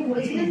পড়াশোনা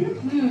বলেছিলেন না,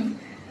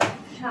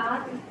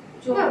 7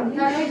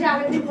 তাহলে ওই যে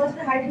আগের দিন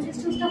বছর হাইট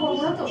রেজিস্ট্যান্সটা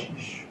করবো না তো?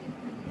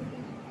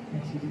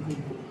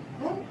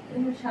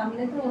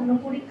 সামনে তো অন্য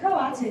পরীক্ষাও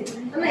আছে,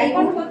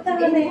 এখন করতে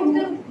হবে।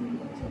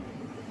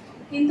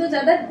 কিন্তু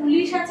যাদের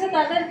পুলিশ আছে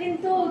তাদের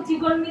কিন্তু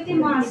ত্রিকোণমিতি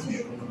মাস্ট,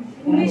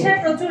 পুলিশের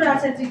প্রচুর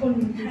আছে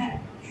ত্রিকোণমিতি।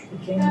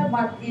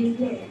 বাদ দিয়ে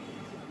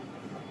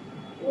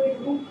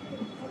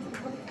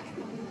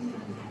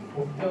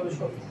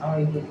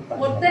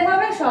করতে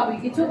হবে সবই,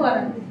 কিছু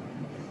করার নেই।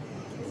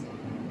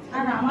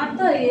 আর আমার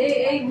তো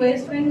এই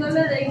ওয়েস্ট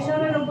বেঙ্গলের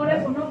এইসবের উপরে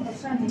কোনো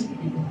ভরসা নেই।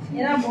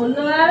 এরা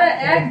বললো আর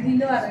এক,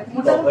 দিল আর এক।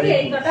 মোটামুটি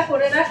এই কটা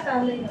করে রাখ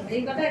তাহলেই হবে,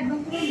 এই কটা একদম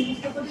পুরো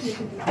মুখস্থ করে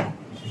রেখে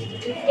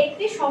দিবি।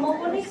 একটি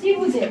সমকোণী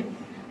ত্রিভুজের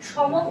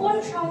সমকোণ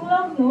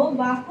সংলগ্ন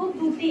বাহু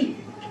দুটি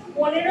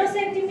 15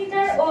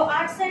 সেন্টিমিটার ও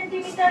 8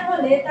 সেন্টিমিটার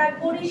হলে তার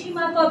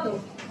পরিসীমা কত?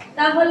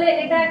 তাহলে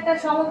এটা একটা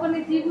সমকোণী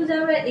ত্রিভুজ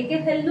আমরা এঁকে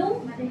ফেললুম।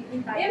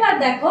 এবার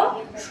দেখো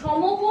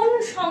সমকোণ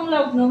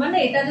সংলগ্ন মানে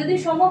এটা যদি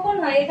সমকোণ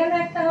হয় এখানে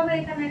একটা হবে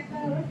এখানে একটা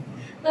হবে,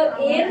 তো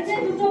এর যে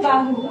দুটো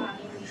বাহু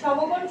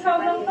সমকোণ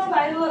সংলগ্ন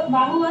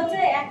বাহু আছে,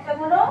 একটা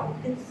ধরো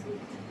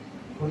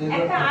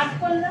একটা 8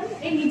 করলাম,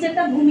 এই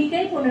নিচেরটা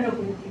ভূমিকাই 15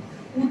 করে দিই,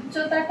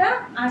 উচ্চতাটা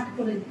 8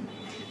 করে দিই।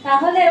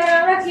 তাহলে এবার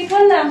আমরা কি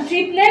করলাম,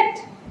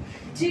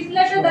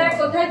 ট্রিপলেটে দেখ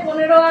কোথায়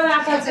 15 আর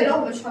 8 আছে,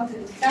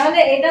 তাহলে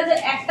এটা যে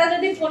একটা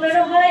যদি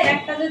 15 হয়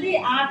একটা যদি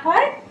 8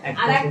 হয়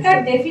আর একটা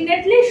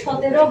ডেফিনেটলি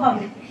 17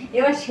 হবে।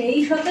 এবার সেই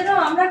 17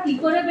 আমরা কি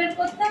করে বের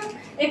করতাম,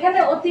 এখানে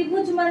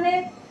অতিভুজ মানে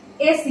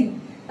এসি,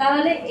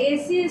 তাহলে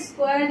AC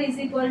square is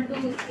equal to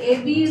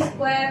AB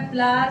square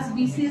plus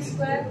BC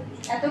square,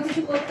 এত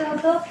কিছু করতে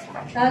হতো।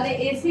 তাহলে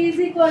AC is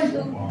equal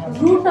to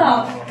root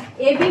of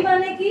AB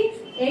মানে কি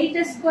 8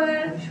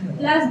 স্কয়ার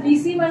প্লাস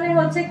বিসি মানে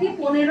হচ্ছে কি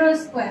 15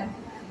 স্কয়ার,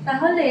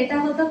 তাহলে এটা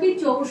হতো কি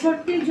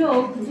 64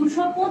 যোগ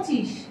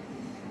 225,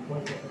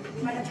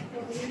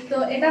 তো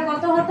এটা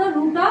কত হতো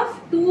রুট অফ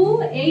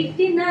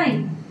 289,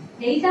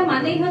 এইটা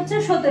মানেই হচ্ছে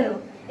 17।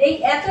 এই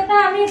এতটা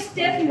আমি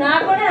স্টেপ না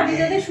করে আমি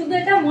যদি শুধু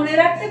এটা মনে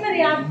রাখতে পারি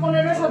 8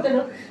 15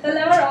 17, তাহলে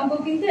আমার অঙ্ক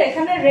কিন্তু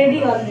এখানে রেডি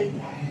অলরেডি।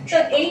 তো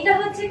এইটা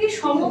হচ্ছে কি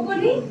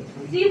সমকোণী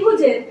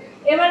ত্রিভুজের।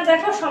 এবার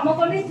দেখো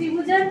সমকোণী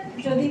ত্রিভুজের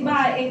যদি বা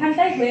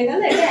এখানটাই হয়ে গেল,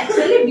 এটা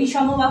অ্যাকচুয়ালি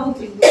বিষমবাহু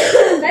ত্রিভুজ,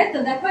 তাই তো?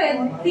 দেখো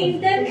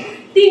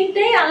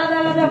তিনটেই আলাদা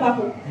আলাদা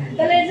বাহু,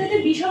 তাহলে যদি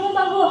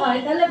বিষমবাহু হয়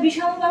তাহলে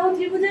বিষমবাহু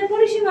ত্রিভুজের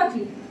পরিসীমা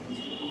কি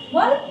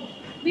বল?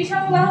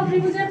 বিষমবাহু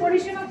ত্রিভুজের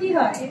পরিসীমা কি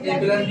হয়?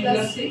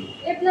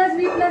 a plus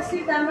b plus c,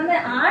 তার মানে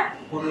 8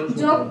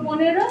 যোগ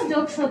 15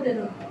 যোগ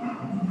 17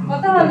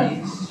 কত হলো?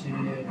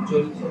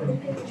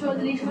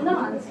 40 হলো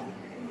আনসার।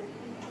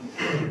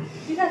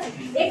 ঠিক আছে,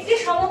 একটি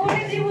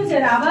সমকোণী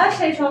ত্রিভুজের আবার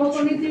সেই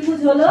সমকোণী ত্রিভুজ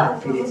হলো,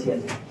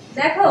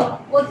 দেখো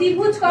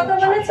অতিভুজ কত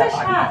বলেছে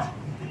 7,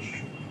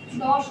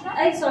 10 না,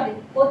 এই সরি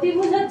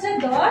অতিভুজ হচ্ছে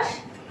 10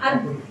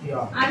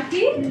 আর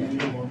কি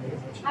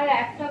আর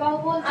একটা বাহু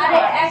বলছে আরে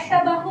একটা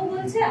বাহু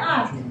বলছে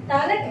 8,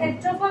 তাহলে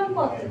ক্ষেত্রফল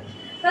কত?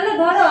 তাহলে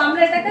ধরো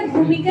আমরা এটাকে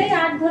ভূমিকায়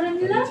 8 ধরে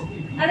নিলাম,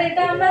 আর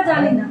এটা আমরা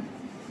জানি না,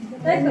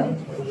 তাই তো?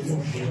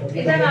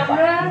 এটা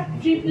আমরা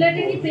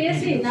ট্রিপলেটে কি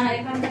পেয়েছি না,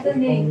 এখানটাতে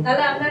নেই,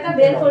 তাহলে আমরা এটা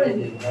বের করে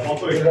নিই।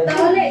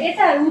 তাহলে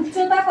এটার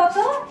উচ্চতা কত?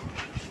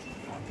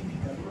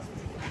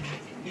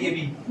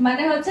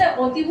 মানে হচ্ছে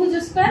অতিভুজ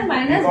স্কয়ার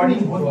মাইনাস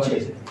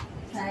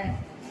হ্যাঁ,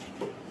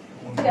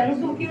 কেন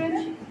টুকি মানে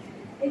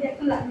এই যে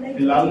একটু লাল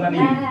লাল না নীল?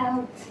 হ্যাঁ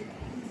হচ্ছে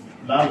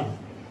লাল।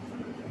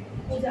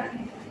 ও জানে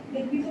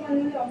দেখবি তো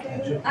মানে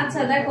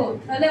আচ্ছা দেখো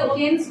তাহলে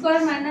n স্কয়ার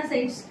মাইনাস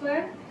 8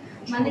 স্কয়ার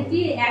মানে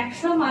কি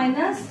 100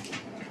 মাইনাস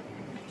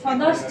 6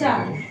 10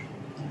 4,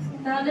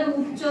 তাহলে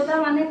উচ্চতা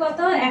মানে কত?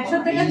 100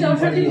 থেকে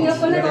 64 বিয়োগ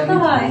করলে কত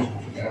হয়?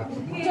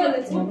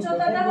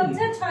 উচ্চতাটা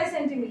হচ্ছে 6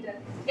 সেন্টিমিটার,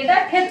 এটা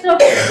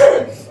ক্ষেত্রফল।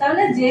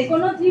 তাহলে যে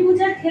কোনো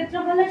ত্রিভুজের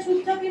ক্ষেত্রফলের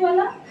সূত্র কি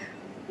বলো?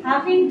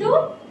 হাফ ইনটু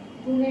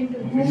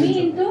ভূমি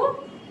ইনটু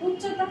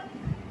উচ্চতা,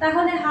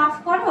 তাহলে হাফ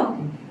করো,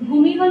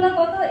 ভূমি হলো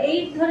কত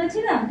 8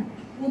 ধরেছিলাম,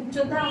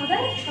 উচ্চতা আমরা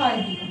 6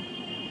 দিলাম,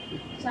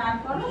 4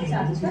 করো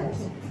 4 4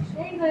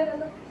 এই হয়ে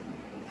গেল।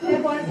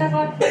 এরপরটা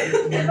কর,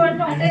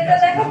 এরপরটা এটা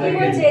দেখো কি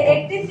বলছে,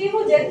 একটি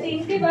ত্রিভুজের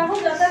তিনটি বাহু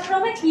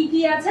যথাক্রমে কি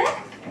কি আছে?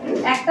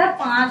 একটা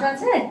 5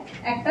 আছে,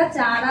 একটা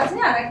 4 আছে,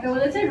 আর একটা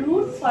বলেছে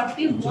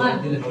 √41,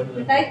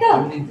 তাই তো?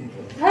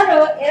 ধরো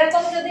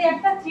এরকম যদি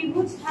একটা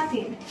ত্রিভুজ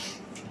থাকে,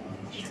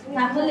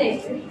 তাহলে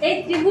এই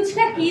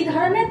ত্রিভুজটা কি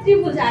ধরনের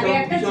ত্রিভুজ? আগে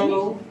একটা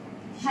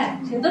হ্যাঁ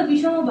সে তো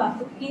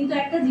বিষমবাহু, কিন্তু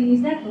একটা জিনিস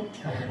দেখো,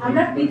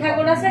 আমরা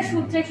পিথাগোরাসের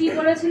সূত্রে কি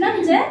করেছিলাম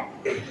যে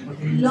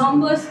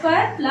লম্ব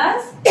স্কয়ার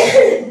প্লাস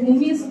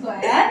ভূমি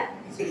স্কয়ার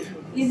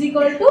ইজ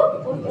ইকুয়াল টু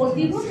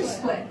অতিভুজ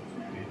স্কয়ার।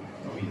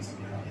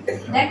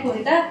 দেখো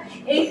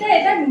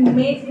এটা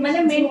মানে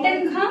মেইনটেইন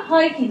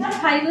হয় কি,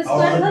 5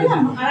 স্কয়ার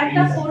ধরলাম আর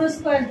একটা 4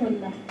 স্কয়ার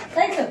ধরলাম,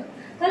 তাই তো?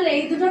 তাহলে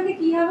এই দুটোকে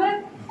কি হবে?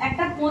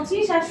 একটা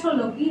 25 আর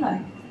 16 কি হয়?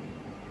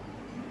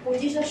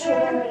 25 আর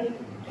 16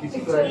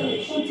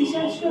 25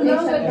 আর 16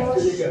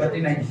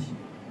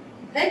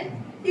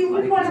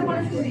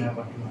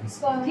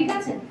 ঠিক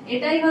আছে,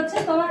 এটাই হচ্ছে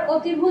তোমার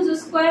অতিভুজ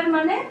স্কয়ার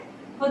মানে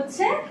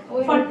হচ্ছে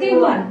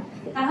 41।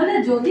 তাহলে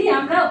যদি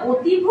আমরা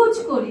অতিভুজ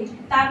করি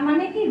তার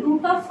মানে কি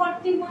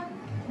 √41,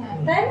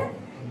 তাই না?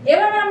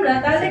 এবার আমরা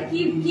তাহলে কি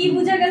কি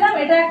বুঝে গেলাম?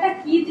 এটা একটা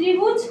কি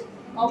ত্রিভুজ?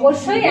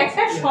 অবশ্যই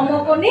একটা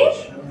সমকোণী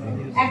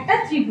একটা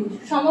ত্রিভুজ,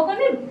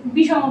 সমকোণী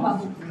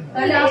বিষমবাহু।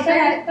 তাহলে এটা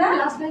একটা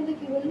লাস্ট লাইনটা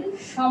কি বললেন?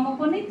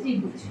 সমকোণী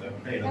ত্রিভুজ,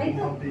 তাই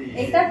তো?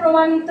 এটা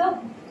প্রমাণিত।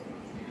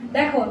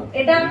 দেখো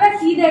এটা আমরা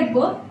কি দেখব?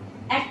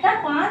 একটা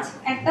 5,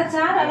 একটা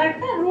 4 আর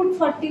একটা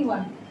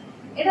 √41,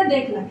 এটা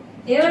দেখলাম।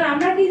 এবার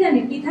আমরা কি জানি?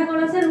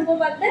 পিথাগোরাসের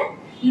উপপাদ্যে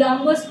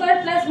লম্ব স্কয়ার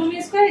প্লাস ভূমি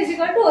স্কয়ার ইজ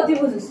ইকুয়াল টু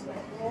অতিভুজ স্কয়ার।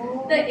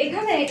 তো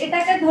এখানে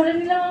এটাকে ধরে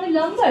নিলাম আমি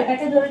লম্ব,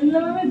 এটাকে ধরে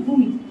নিলাম আমি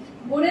ভূমি,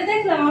 করে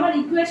দেখলাম আমার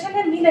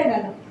ইকুয়েশনে মিলে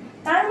গেল।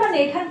 তার মানে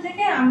এখান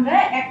থেকে আমরা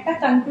একটা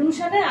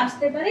কনক্লুশনে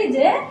আসতে পারি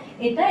যে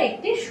এটা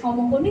একটি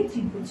সমকোণী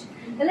ত্রিভুজ।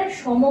 তাহলে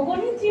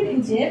সমকোণী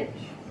ত্রিভুজের,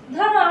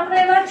 ধরো আমরা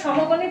এবার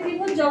সমকোণী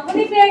ত্রিভুজ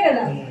যখনই পেয়ে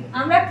গেলাম,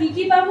 আমরা কি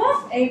কি পাবো?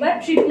 এইবার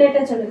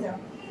ট্রিপলেটে চলে যাও।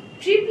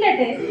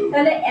 ট্রিপলেটে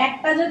তাহলে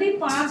একটা যদি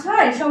 5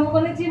 হয়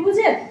সমকোণী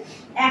ত্রিভুজের,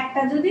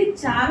 একটা যদি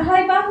 4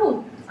 হয় বাহু,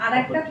 আর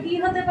একটা কি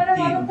হতে পারে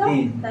বলো তো?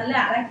 তাহলে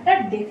আরেকটা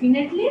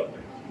ডেফিনেটলি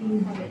 3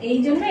 হবে। এই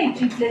জন্য এই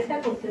ট্রিপলেটটা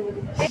করতে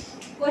বলি।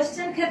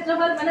 কোশ্চেন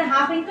ক্ষেত্রফল মানে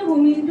হাফ ইনটু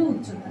ভূমি ইনটু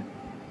উচ্চতা,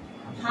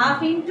 হাফ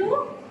ইনটু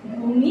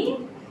ভূমি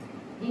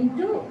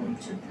ইনটু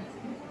উচ্চতা।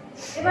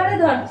 এবারে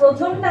ধর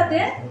প্রথমটাতে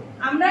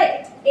আমরা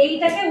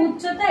এইটাকে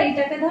উচ্চতা,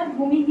 এইটাকে ধর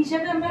ভূমি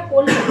হিসেবে আমরা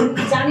করলাম,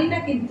 জানি না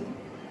কিন্তু।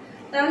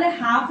 তাহলে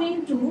হাফ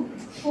ইনটু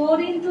 4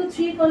 ইনটু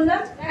 3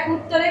 করলাম।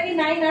 উত্তরে কি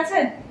 9 আছে?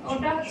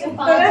 ওটা হচ্ছে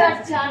 5 আর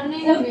 4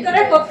 নেই না?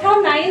 উত্তরে কোথাও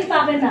 9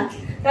 পাবে না।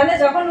 তাহলে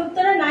যখন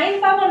উত্তরে 9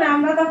 পাবো না,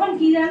 আমরা তখন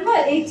কি জানবো?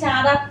 এই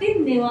 4 আর 3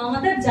 নেওয়া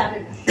আমাদের যাবে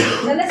না।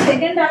 তাহলে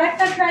সেকেন্ড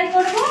আরেকটা ট্রাই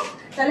করব।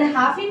 তাহলে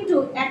হাফ ইনটু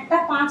একটা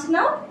 5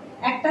 নাও,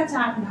 একটা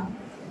 4 নাও।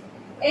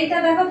 এইটা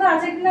দেখো তো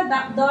আছে কিনা?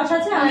 10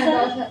 আছে আনসার।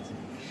 10 আছে।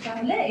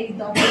 তাহলে এই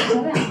 10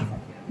 হবে আনসার।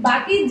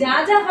 বাকি যা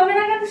যা হবে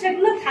না কেন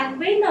সেগুলো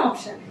থাকবেই না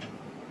অপশনে।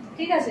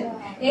 ঠিক আছে?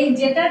 এই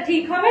যেটা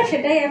ঠিক হবে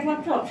সেটাই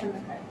একমাত্র অপশনে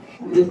থাকবে।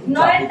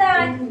 9টা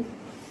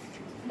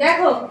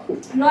দেখো,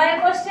 9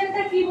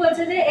 কোশ্চেনটা কি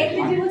বলছে? যে একটি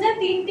ত্রিভুজের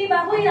 3টি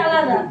বাহুই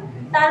আলাদা,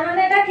 তার মানে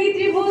এটা কি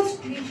ত্রিভুজ?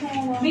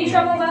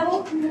 বিষমবাহু।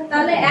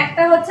 তাহলে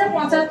একটা হচ্ছে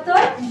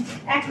 75,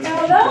 একটা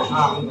হলো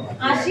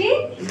 80,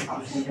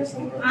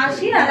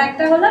 80 আর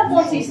একটা হলো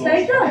 25,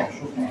 তাই তো?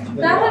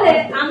 তাহলে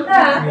আমরা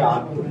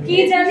কি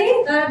জানি?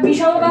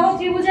 বিষমবাহু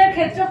ত্রিভুজের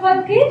ক্ষেত্রফল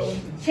কি?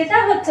 সেটা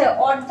হচ্ছে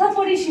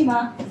অর্ধপরিসীমা।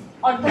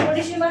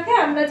 অর্ধপরিসীমাকে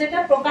আমরা যেটা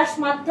প্রকাশ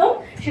মাধ্যম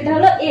সেটা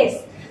হলো s।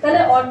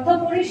 তাহলে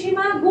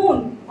অর্ধপরিসীমা গুণ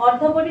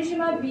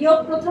অর্ধপরিসীমা বিয়োগ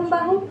প্রথম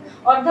বাহু,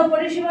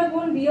 অর্ধপরিসীমা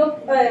গুণ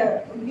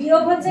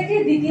বিয়োগ হচ্ছে কি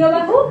দ্বিতীয়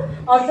বাহু,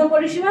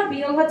 অর্ধপরিসীমা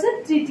বিয়োগ হচ্ছে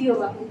তৃতীয়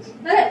বাহু।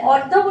 তাহলে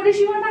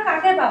অর্ধপরিসীমাটা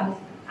কাকে পাবো?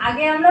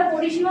 আগে আমরা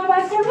পরিসীমা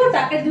বার করব,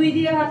 তাকে 2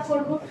 দিয়ে ভাগ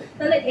করব।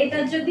 তাহলে এটা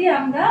যদি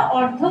আমরা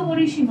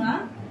অর্ধপরিসীমা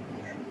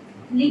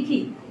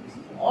লিখি,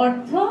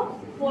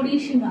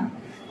 অর্ধপরিসীমা,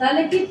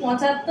 তাহলে কি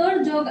 75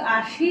 যোগ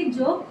 80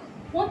 যোগ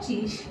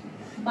 25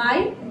 বাই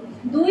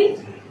 2।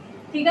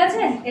 ঠিক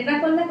আছে? এটা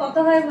করলে কত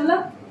হয় বলো?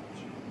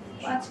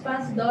 5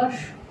 5 10,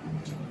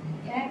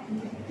 1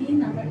 3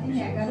 আবার 3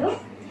 11,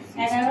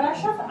 11 আর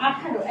 7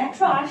 18,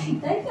 180,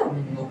 তাই তো?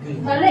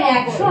 তাহলে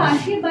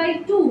 180 বাই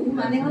 2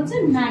 মানে হচ্ছে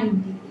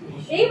 90।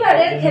 এইবার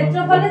এর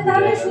ক্ষেত্রফলের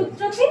তাহলে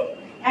সূত্র কি?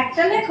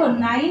 একটা লেখো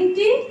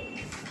 90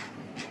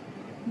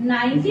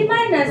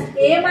 মাইনাস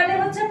a মানে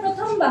হচ্ছে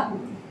প্রথম বাহু।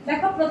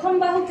 দেখো প্রথম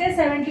বাহুকে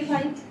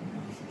 75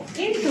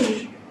 ইনটু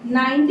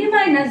 90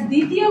 মাইনাস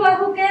দ্বিতীয়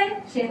বাহুকে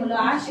সে হলো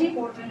 80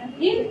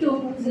 ইনটু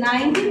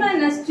 90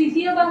 মাইনাস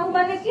তৃতীয় বাহু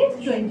মানে কি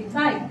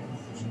 25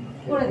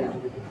 করে দাও।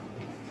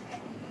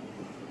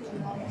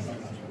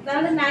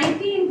 তাহলে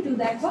 90 ইনটু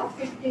দেখো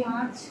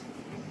 5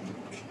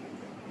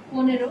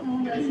 15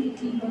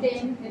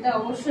 10, এটা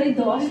অবশ্যই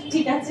 10।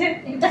 ঠিক আছে,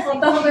 এটা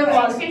কত হবে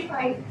বল?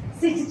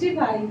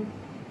 65।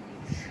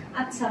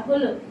 আচ্ছা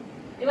হলো।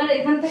 এবার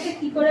এখান থেকে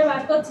কি করে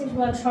বার করছিস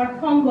বল? শর্ট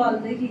ফর্ম বল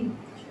দেখি।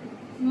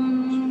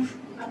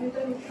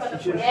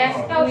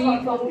 একটাও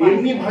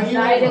এমনি ভাঙিয়ে দাও না,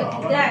 ডাইরেক্ট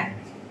আবার দেখ,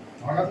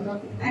 ভাঙাতে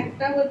থাকো।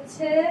 একটা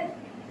হচ্ছে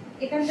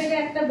এখান থেকে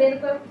একটা বের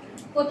কর।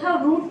 কোথাও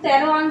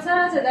 √13 আনসার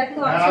আছে? দেখ তো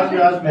হ্যাঁ, আসবে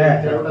আসবে,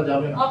 13টা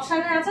যাবে না।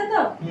 অপশনে আছে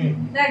তো? হুম।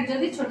 দেখ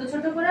যদি ছোট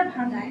ছোট করে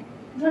ভাঙায়,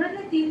 ধরে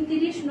নে 3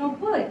 30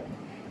 90,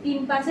 3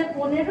 5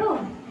 15,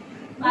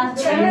 5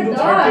 7 10,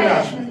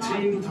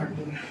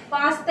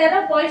 5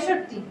 13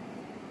 65।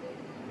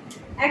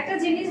 একটা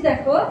জিনিস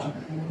দেখো,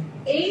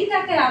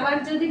 এইটাকে আবার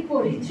যদি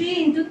করি 3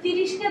 ইনটু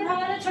 30 কে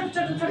ভাঙালে ছোট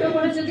ছোট ছোট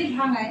করে যদি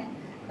ভাঙায়,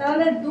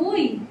 তাহলে 2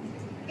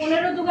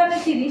 15 দুগুণে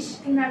 30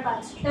 3 আর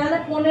 5। তাহলে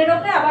 15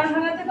 কে আবার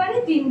ভাঙাতে পারি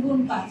 3 গুণ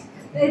 5।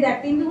 এই দেখ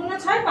 3 দুগুণে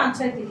 6, 5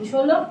 6 30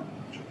 হলো।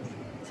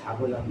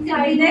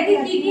 দেখি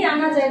কি কি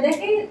আনা যায়,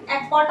 দেখি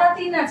এক কটা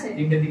 3 আছে?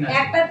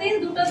 একটা 3,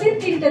 দুটো 3,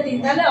 তিনটে 3।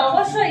 তাহলে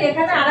অবশ্যই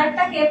এখানে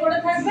আরেকটা কে পড়ে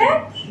থাকবে?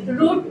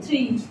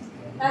 √3।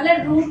 তাহলে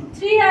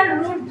 √3 আর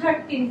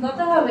 √13 কত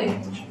হবে?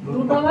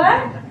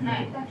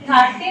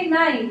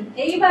 √39।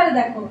 এইবার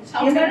দেখো,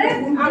 এবারে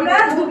আমরা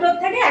দুটো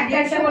থেকে একটা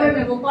একটা করে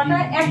নেব। কটা?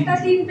 একটা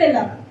 3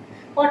 পেলাম।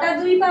 কটা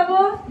 2 পাবো?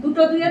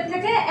 দুটো 2 এর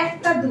থেকে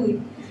একটা 2।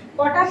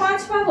 কটা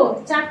 5 পাবো?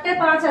 চারটে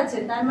 5 আছে,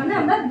 তার মানে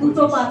আমরা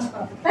দুটো 5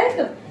 পাবো, তাই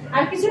তো?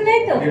 আর কিছু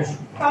নেই তো?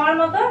 পাওয়ার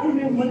মতো,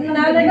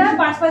 তাহলে এটা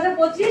 5 5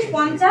 25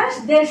 50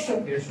 150,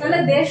 তাহলে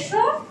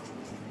 150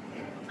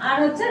 আর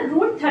হচ্ছে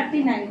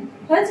 √39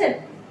 হয়েছে।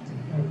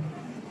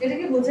 এটা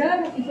কি বোঝা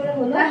গেল কি করে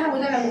হলো? হ্যাঁ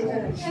বোঝা গেল।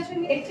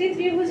 একটি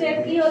ত্রিভুজের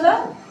কি হলো,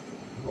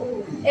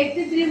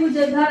 একটি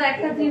ত্রিভুজের ধর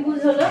একটা ত্রিভুজ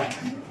হলো,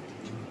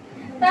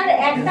 তার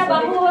একটা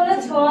বাহু হলো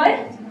 6,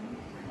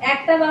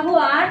 একটা বাহু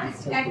 8,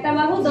 একটা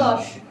বাহু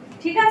 10,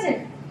 ঠিক আছে।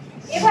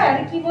 এবার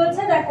কি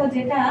বলছে দেখো,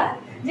 যেটা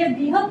যে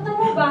বৃহত্তম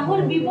বাহুর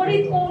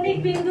বিপরীত কৌণিক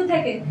বিন্দু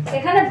থেকে,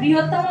 এখানে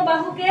বৃহত্তম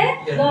বাহুকে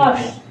 10,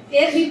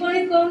 এর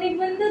বিপরীত কৌণিক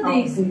বিন্দু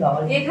 20,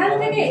 এখান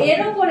থেকে এর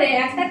উপরে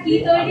একটা কি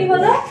তৈরি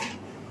হলো,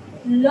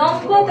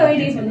 লম্ব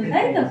তৈরি হলো,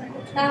 তাই তো।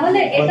 তাহলে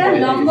এটা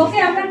লম্বকে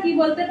আমরা কি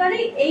বলতে পারি,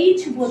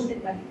 এইচ বলতে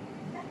পারি।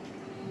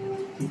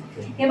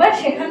 এবার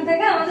সেখান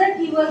থেকে আমাদের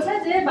কি বলছে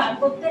যে বার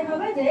করতে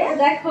হবে, যে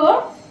দেখো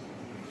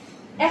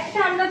একটা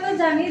আমরা তো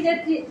জানি যে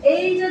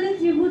এই যদি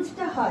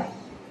ত্রিভুজটা হয়,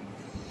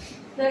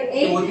 তো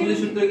এই ওইগুলো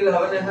সূত্র গেলে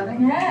হবে না এখানে?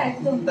 হ্যাঁ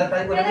একদম, তা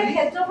তাই করে এটা দিই।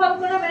 ক্ষেত্রফল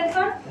করে বের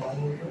কর,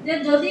 যে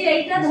যদি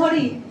এইটা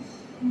ধরি,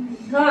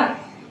 ধর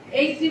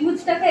এই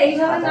ত্রিভুজটাকে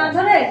এইভাবে না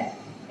ধরে,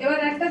 এবার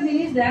একটা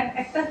জিনিস দেখ,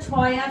 একটা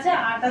 6 আছে,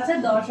 8 আছে,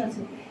 10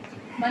 আছে,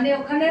 মানে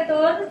ওখানে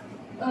তোর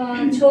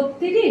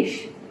 36,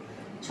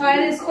 6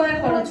 এর স্কয়ার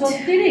করো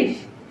 36,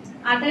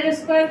 8 এর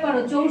স্কয়ার করো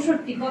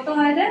 64, কত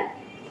হয় রে?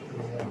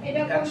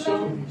 এটা একশো,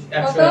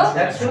 কত?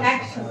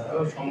 100।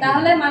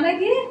 তাহলে মানে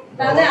কি,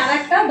 তাহলে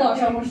আরেকটা 10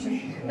 অবশ্যই,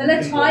 তাহলে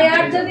 6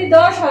 8 যদি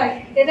 10 হয়,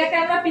 এটাকে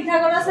আমরা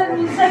পিথাগোরাসের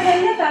রুলসে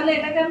ফেললে, তাহলে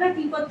এটাকে আমরা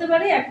কি করতে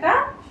পারি, একটা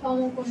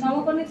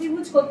সমকোণী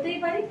ত্রিভুজ করতেই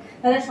পারি।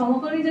 তাহলে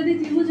সমকোণী যদি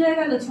ত্রিভুজ হয়ে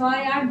গেল, 6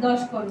 8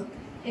 10 করো,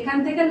 এখান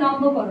থেকে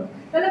লম্ব করো,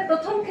 তাহলে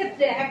প্রথম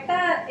ক্ষেত্রে একটা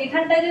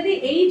এখানটায় যদি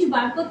এইচ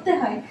বার করতে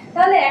হয়,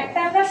 তাহলে একটা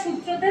আমরা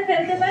সূত্রতে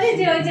ফেলতে পারি,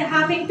 যে ওই যে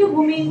হাফ ইনটু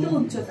ভূমি ইনটু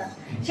উচ্চতা,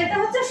 সেটা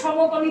হচ্ছে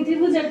সমকোণী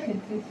ত্রিভুজের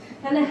ক্ষেত্রে।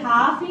 তাহলে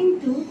হাফ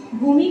ইনটু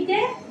ভূমিতে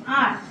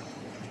 8,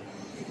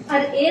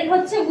 আর এর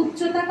হচ্ছে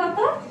উচ্চতা কত,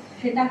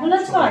 সেটা হলো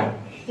 6।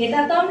 এটা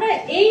তো আমরা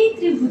এই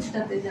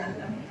ত্রিভুজটাতে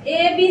জানলাম,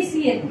 এ বি সি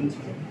এর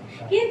ক্ষেত্রে।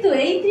 কিন্তু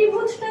এই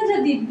ত্রিভুজটা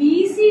যদি বি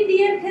সি ডি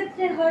এর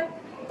ক্ষেত্রে হয়,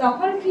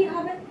 তখন কি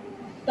হবে,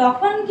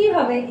 তখন কি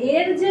হবে,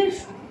 এর যে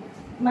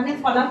মানে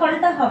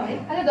ফলাফলটা হবে,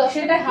 তাহলে 10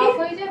 সেটা টা কি, হাফ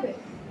হয়ে যাবে।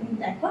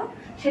 দেখো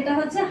সেটা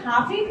হচ্ছে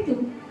হাফ ইনটু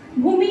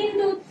ভূমি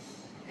ইনটু,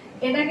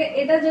 এটাকে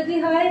এটা যদি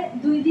হয়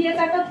 2 দিয়ে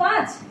কাটো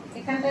 5,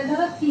 এখানটায়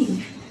ধরো 3,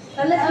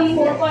 তাহলে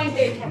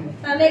 4.8 হবে।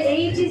 তাহলে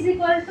h ইজ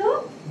ইকুয়াল টু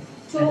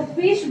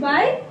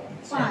 24/5,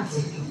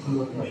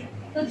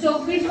 তো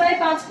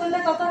 24/5 করলে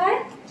কত হয়,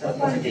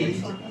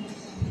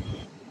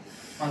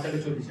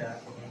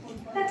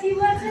 তা কি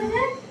বলছে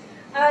যে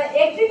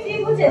একটি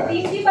ত্রিভুজে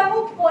 3টি বাহু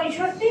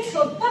 65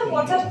 70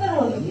 75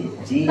 হলো,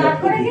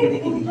 তারপরে কি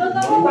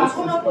ক্ষুদ্রতম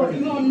বাহুর উপর,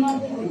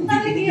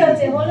 তাহলে কি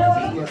হচ্ছে হলো,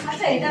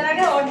 আচ্ছা এটার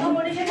আগে অর্ধ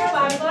পরিসীমা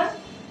বার কর।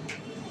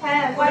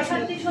 হ্যাঁ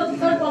 65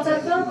 70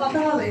 75 কত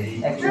হবে,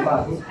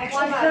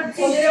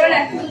 165, এবার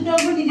 100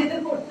 অঙ্ক নিজেদের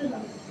করতে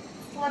হবে,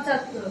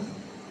 75,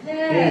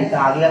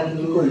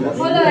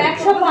 হলো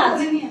 105,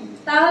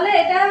 তাহলে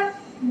এটা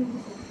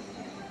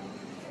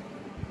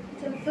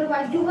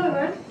 70/2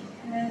 হবে।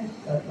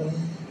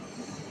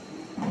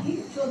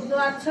 14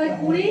 8 6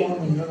 20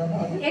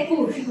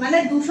 21, মানে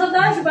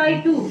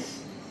 210/2,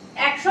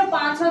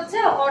 105 হচ্ছে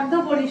অর্ধ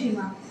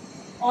পরিসীমা,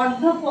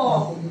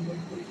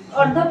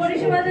 অর্ধ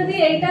পরিসীমা যদি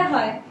এইটা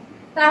হয়,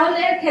 তাহলে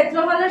এর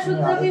ক্ষেত্রফলের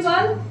সূত্র কি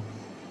বল,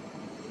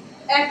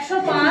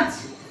 105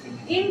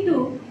 ইনটু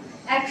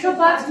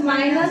 105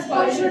 মাইনাস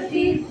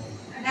 65,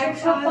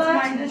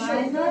 105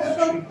 মাইনাস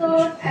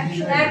 70,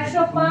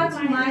 105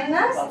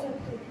 মাইনাস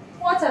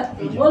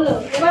 75 হলো।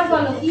 এবার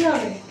বলো কি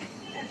হবে,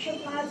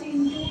 105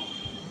 ইনটু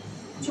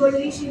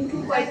 40 ইনটু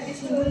 35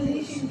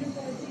 40 ইনটু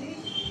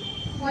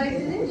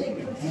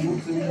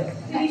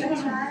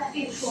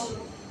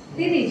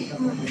 30।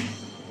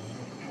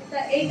 তা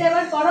এইটা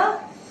এবার করো,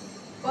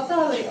 কত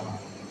হবে,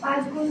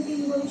 5 গুণ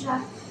 3 গুণ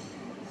 7,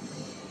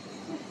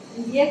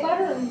 ইয়ে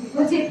করো,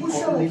 বলছি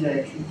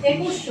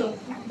 2100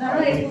 ধরো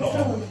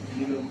 2100 হলো।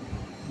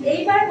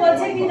 এইবার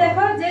বলছে কি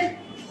দেখো, যে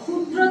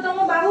ক্ষুদ্রতম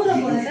বাহুর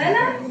উপরে, তাই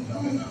না,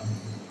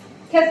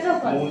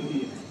 ক্ষেত্রফল,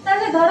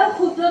 তাহলে ধরো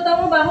ক্ষুদ্রতম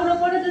বাহুর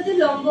উপরে যদি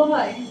লম্ব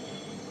হয়,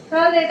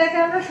 তাহলে এটাকে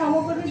আমরা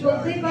সমকোণী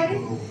বলতেই পারি।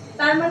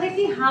 তার মানে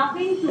কি হাফ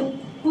ইনটু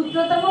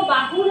ক্ষুদ্রতম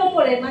বাহুর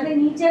উপরে, মানে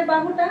নিচের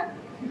বাহুটা,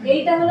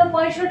 এইটা হলো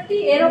 65,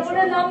 এর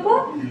উপরে লম্ব,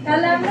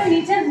 তাহলে আমরা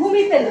নিচের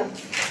ভূমি পেলাম।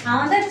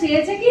 আমাদের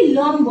চেয়েছে কি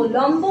লম্ব,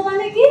 লম্ব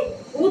মানে কি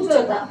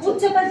উচ্চতা,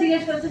 উচ্চতা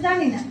জিজ্ঞেস করতে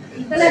জানি না,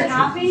 তাহলে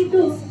হাফ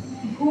ইনটু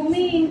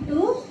ভূমি ইনটু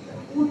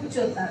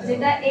উচ্চতা,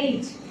 যেটা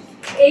এইচ,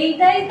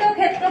 এইটাই তো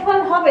ক্ষেত্রফল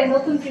হবে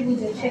নতুন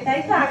ত্রিভুজের,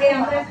 সেটাই তো আগে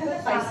আমরা এখানে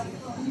পাইছি।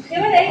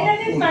 এবার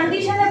এইটাকে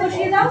কন্ডিশনে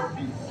বসিয়ে দাও,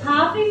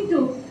 half into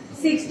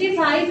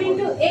 65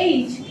 into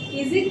H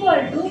is equal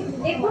to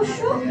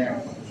 2100।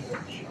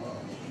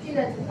 ঠিক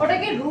আছে,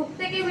 ওটাকে রুট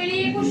থেকে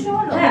বেরিয়ে 2100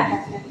 হলো। হ্যাঁ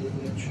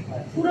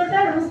পুরোটা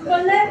রুট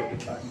করলে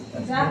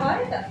যা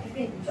হয় তা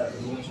থেকে।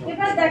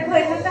 এবার দেখো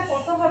এখানটা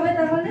কত হবে,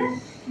 তাহলে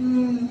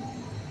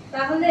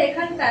তাহলে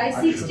এখানটায়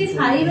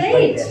 65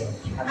 এইচ,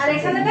 আর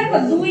এখানে দেখো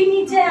 2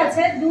 নিচে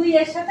আছে, 2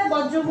 এর সাথে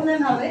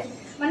বজ্রগুণন হবে,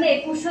 মানে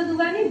 2100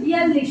 দুগানি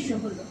 4200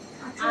 হলো।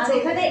 আর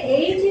এখানে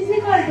h ইজ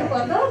ইকুয়াল টু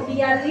কত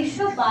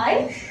 4200 বাই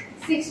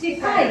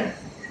 65।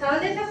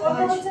 তাহলে এটা কত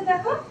হচ্ছে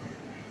দেখো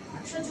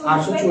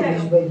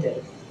 840 বাই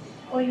 13।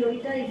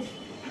 ওইটাই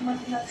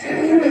মতলব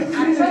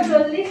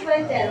 840 বাই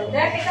 13।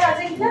 দেখ এটা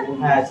আছে কিনা?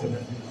 হ্যাঁ আছে।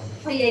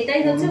 ওই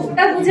এটাই হচ্ছে,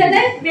 ওটা বুঝে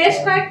নে, বেশ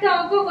কয়েকটা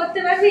অঙ্ক করতে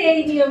পারবি এই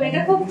নিয়মে,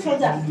 এটা খুব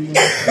সোজা।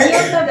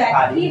 নিয়মটা দেখ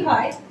কি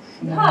হয়,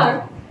 ধর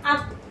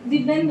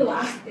দিব্যেন্দু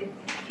আসতে,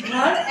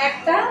 ধর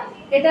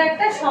এটা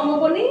একটা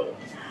সমকোণী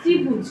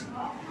ত্রিভুজ,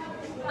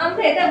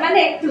 আমরা এটা মানে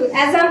একটু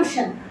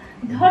অ্যাজাম্পশন,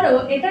 ধরো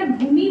এটা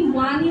ভূমি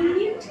 1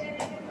 ইউনিট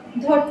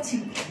ধরছি,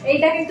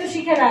 এইটা কিন্তু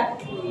শিখে রাখ,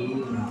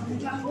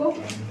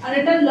 আর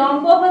এটা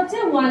লম্ব হচ্ছে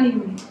 1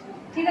 ইউনিট,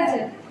 ঠিক আছে?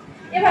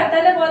 এবার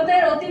তাহলে বলতো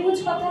এর অতিভুজ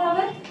কত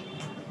হবে?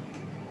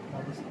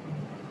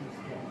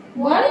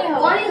 1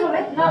 হবে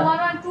না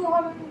 1 আর 2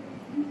 হবে।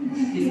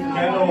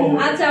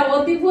 আচ্ছা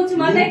অতিভুজ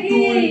মানে কি?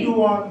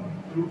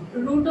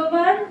 রুট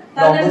ওভার,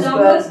 তাহলে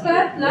লম্ব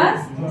স্কয়ার প্লাস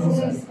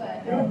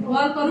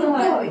বল কত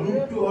হয়?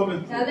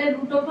 তাহলে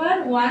root over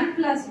 1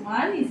 plus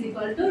 1 is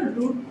equal to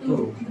root 2,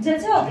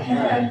 বুঝেছো?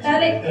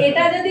 তাহলে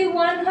এটা যদি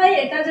 1 হয়,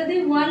 এটা যদি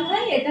 1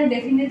 হয়, এটা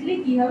ডেফিনেটলি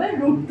কি হবে?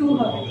 রুট 2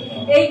 হবে।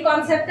 এই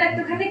কনসেপ্টটা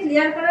একটুখানি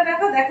ক্লিয়ার করে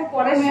রাখো, দেখো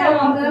পরের সব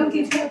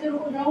কিছু হতে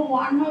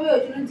 1 হবে,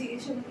 ওই জন্য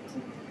জিজ্ঞেস করছি।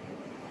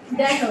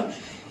 দেখো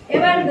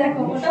এবার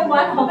দেখো ওটা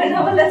 1 হবে না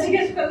বলে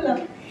জিজ্ঞেস করলাম।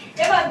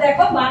 এবার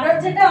দেখো 12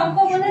 যেটা অঙ্ক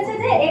বলেছে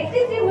যে একটি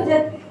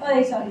ত্রিভুজের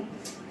সরি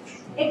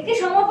একটি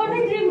সমকোণী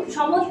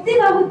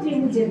সমদ্বিবাহু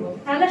ত্রিভুজের,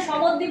 তাহলে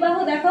সমদ্বিবাহু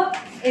দেখো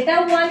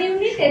এটাও 1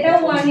 ইউনিট, এটাও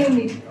 1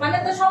 ইউনিট, মানে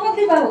তো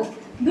সমদ্বিবাহু,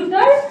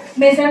 দুটোর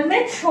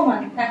মেজারমেন্ট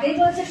সমান, তাকেই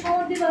বলছে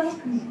সমদ্বিবাহু।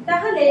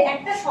 তাহলে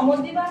একটা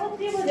সমদ্বিবাহু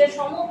ত্রিভুজের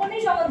সমকোণী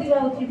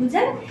সমদ্বিবাহু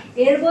ত্রিভুজের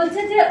এর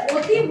বলছে যে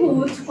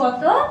অতিভুজ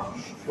কত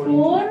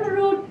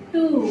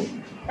 4√2।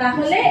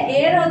 তাহলে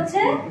এর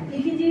হচ্ছে কি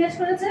জিজ্ঞেস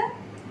করেছে?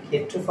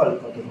 ক্ষেত্রফল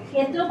কত?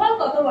 ক্ষেত্রফল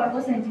কত বর্গ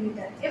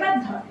সেন্টিমিটার। এবার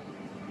ধর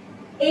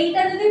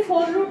এইটা যদি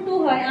 4√2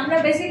 হয়, আমরা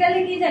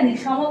বেসিক্যালি কি জানি?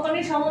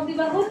 সমকোণী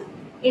সমদ্বিবাহু,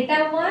 এটা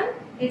 1,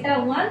 এটা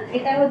 1,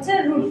 এটা হচ্ছে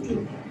 √2।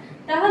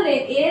 তাহলে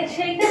এর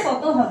সেইটা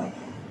কত হবে?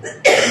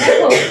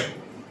 দেখো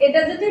এটা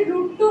যদি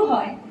 √2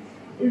 হয়,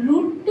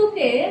 √2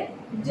 কে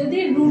যদি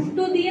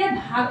 √2 দিয়ে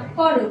ভাগ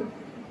করো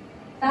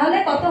তাহলে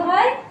কত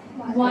হয়?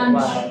 1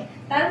 হয়।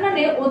 তার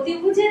মানে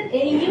অতিভুজের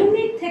এই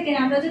ইউনিট থেকে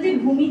আমরা যদি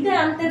ভূমিতে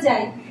আনতে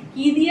যাই,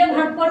 কি দিয়ে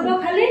ভাগ করব?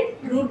 খালি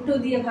 √2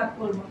 দিয়ে ভাগ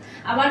করব।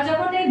 আবার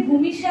যখন এই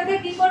ভূমির সাথে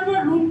কি করব?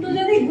 √2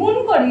 যদি গুণ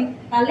করি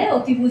তাহলে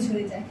অতিভুজ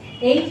হয়ে যায়।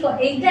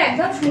 এইটা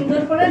একদম সুন্দর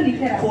করে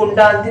লিখে রাখো।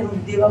 কোনটা আনতে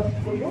রুট দিয়ে ভাগ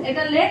করব?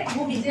 এটা লেখ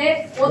যে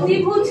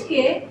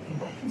অতিভুজকে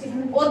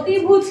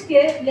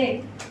লেখ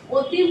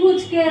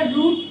অতিভুজকে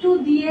 √2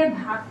 দিয়ে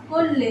ভাগ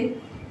করলে,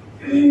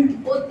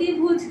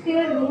 অতিভুজকে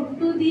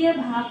 √2 দিয়ে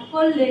ভাগ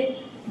করলে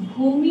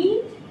ভূমি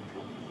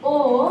ও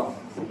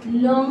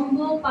লম্ব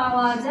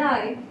পাওয়া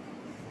যায়,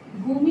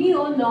 ভূমি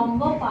ও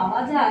লম্ব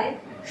পাওয়া যায়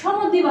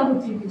সমদ্বিবাহু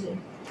ত্রিভুজে,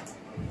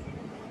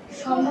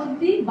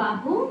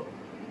 সমদ্বিবাহু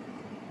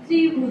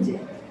ত্রিভুজে।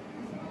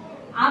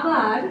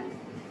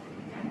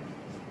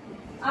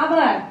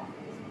 আবার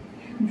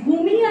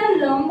ভূমি আর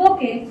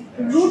লম্বকে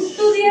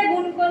 √2 দিয়ে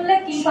গুণ করলে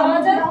কি পাওয়া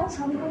যায়?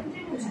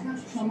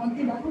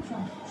 সমদ্বিবাহু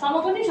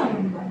সমকোণী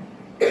সমদ্বিবাহু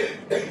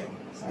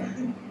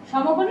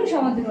সমকোণী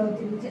সমদ্বিবাহু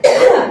ত্রিভুজে।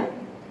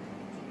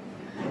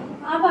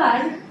 আবার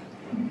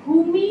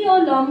ভূমি ও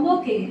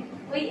লম্বকে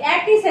ওই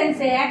একই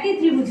সেন্সে একই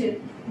ত্রিভুজের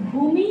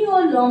ভূমি ও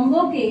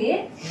লম্বকে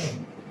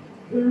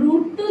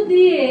 √2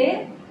 দিয়ে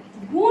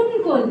গুণ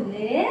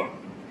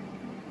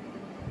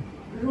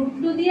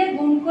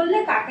করলে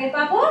কাকে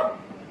পাবো?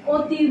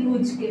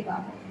 অতিভুজকে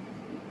পাবো,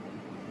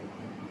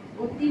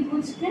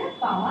 অতিভুজকে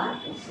পাওয়া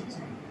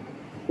যায়।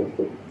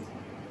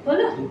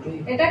 বলো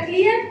এটা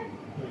ক্লিয়ার?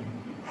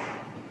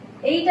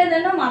 এইটা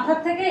যেন মাথার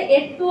থেকে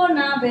একটুও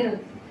না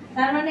বেরোয়,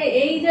 তার মানে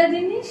এই যা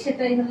জিনিস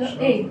সেটাই হলো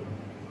এই।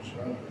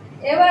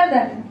 এবার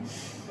দেখো,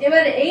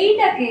 এবার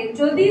এইটাকে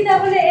যদি,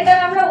 তাহলে এটা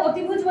আমরা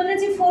অতিভুজ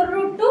বলেছি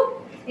 4√2,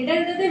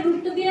 এটাকে যদি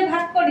 √2 দিয়ে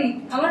ভাগ করি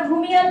আমার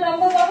ভূমি আর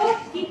লম্ব পাবো।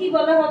 কি কি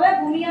বলা হবে?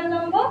 ভূমি আর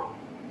লম্ব,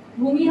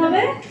 ভূমি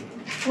হবে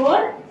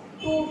 4,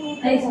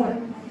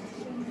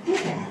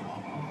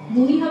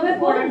 ভূমি হবে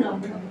 4 আর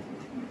লম্ব হবে,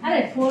 আরে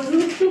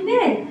 4√2 কে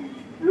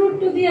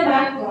 √2 দিয়ে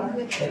ভাগ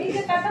করবে, ঠিক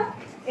আছে? কাটো,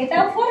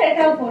 এটাও 4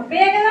 এটাও 4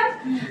 পেয়ে গেলাম।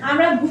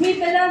 আমরা ভূমি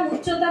পেলাম,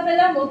 উচ্চতা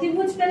পেলাম,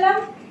 অতিভুজ পেলাম।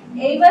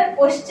 এইবার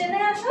কোশ্চেনে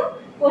আসো,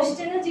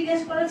 কোশ্চেনে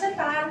জিজ্ঞেস করেছে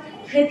তার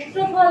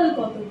ক্ষেত্রফল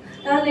কত।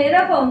 তাহলে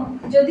এরকম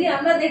যদি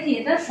আমরা দেখি,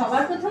 এটা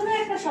সবার প্রথমে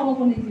একটা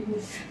সমকোণী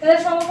ত্রিভুজ, তাহলে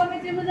সমকোণী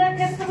ত্রিভুজের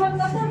ক্ষেত্রফল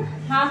কত?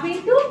 হাফ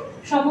ইনটু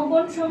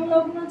সমকোণ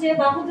সংলগ্ন যে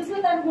বাহু দুটো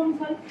তার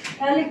গুণফল।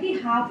 তাহলে কি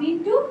হাফ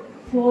ইনটু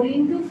 4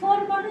 ইনটু 4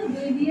 করো,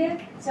 2 দিয়ে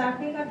 4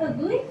 কে কাটো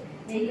 2,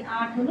 এই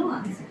 8 হলো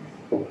आंसर।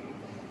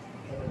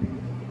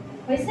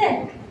 হয়েছে?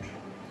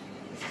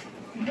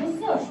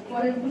 বুঝছো?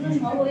 পরের গুলো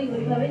সব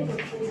ওইভাবেই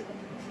করতে হবে।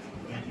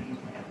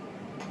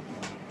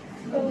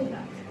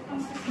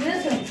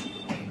 বুঝেছো?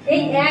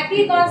 এই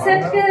একই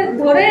কনসেপ্টকে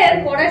ধরে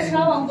পরের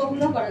সব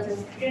অঙ্কগুলো করা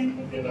যাবে।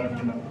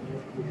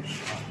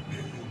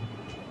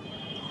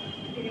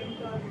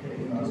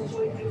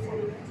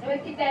 এবার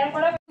কি 13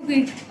 করা?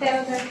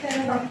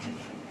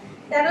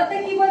 13তে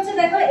কি বলছে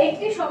দেখো,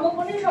 একটি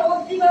সমকোণী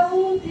সমদ্বিবাহু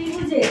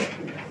ত্রিভুজের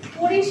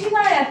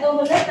পরিসীমা এত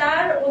হলে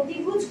তার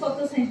অতিভুজ কত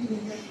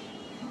সেন্টিমিটার?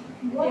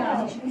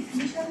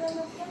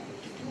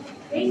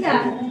 এইটা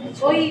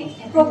ওই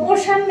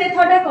প্রপোর্শন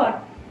মেথডে কর।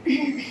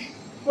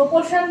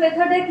 প্রপোর্শন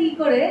মেথডে কি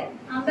করে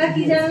আমরা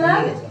কি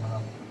জানলাম,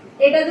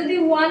 এটা যদি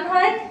 1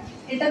 হয়,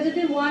 এটা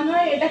যদি 1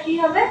 হয়, এটা কি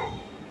হবে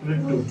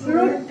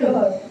 √2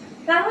 হবে।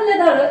 তাহলে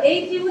ধরো এই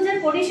ত্রিভুজের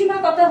পরিসীমা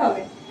কত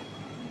হবে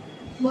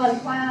বল?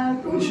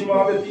 পরিসীমা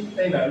হবে 3,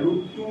 তাই না?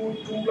 √2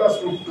 2 +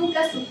 √2। 2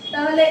 + 2।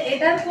 তাহলে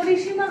এটার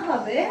পরিসীমা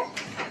হবে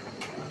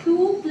 2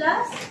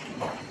 +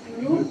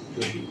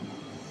 √2।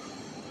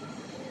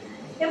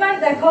 এবার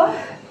দেখো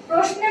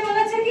প্রশ্নে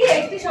বলেছে কি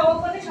একটি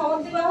সমকোণী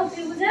সমদ্বিবাহু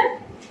ত্রিভুজের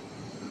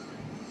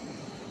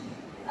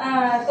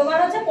তোমার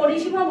হচ্ছে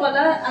পরিসীমা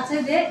বলা আছে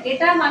যে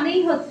এটা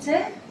মানেই হচ্ছে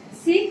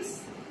 6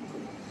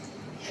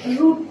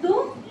 √2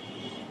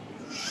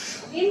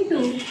 ইনটু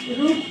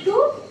 √2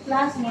 +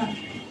 1,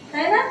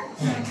 তাই না?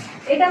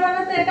 এটা মানে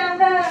তো এটা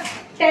আমরা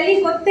ট্যালি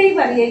করতেই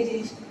পারি এই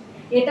জিনিসটা।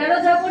 এটারও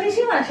যা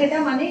পরিসীমা সেটা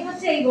মানেই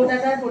হচ্ছে এই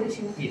গোটাটার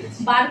পরিসীমা।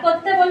 বার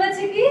করতে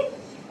বলেছে কি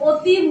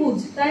অতিভুজ,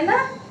 তাই না?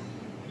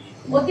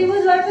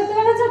 অতিভুজ বার করতে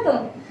বলেছে তো।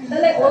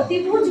 তাহলে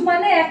অতিভুজ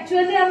মানে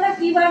অ্যাকচুয়ালি আমরা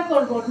কি বার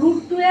করব?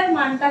 √2 এর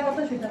মানটা কত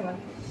সেটা বার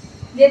করব,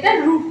 যেটা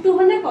 √2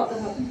 হলে কত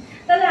হবে।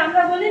 তাহলে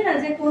আমরা বলি না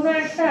যে কোনো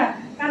একটা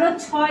কারো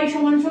 6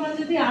 সমান সমান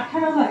যদি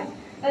 18 হয়,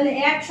 তাহলে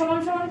 1 সমান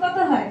সমান কত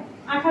হয়?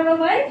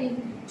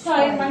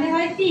 18/6 মানে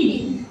হয় 3।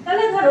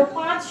 তাহলে ধরো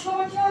 5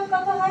 সমান সমান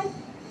কত হয়?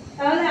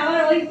 তাহলে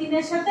আবার ওই 3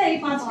 এর সাথে এই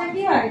 5টা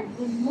কি হয়?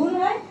 গুণ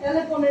হয়,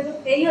 তাহলে 15।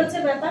 এই হচ্ছে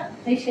ব্যাপার,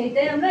 এই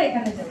সেইটাই আমরা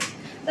এখানে যাব।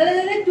 তাহলে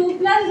যদি 2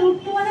 +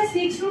 √2 মানে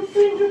 6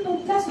 √2 * 2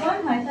 + 1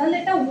 হয়, তাহলে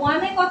এটা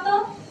 1 এ কত?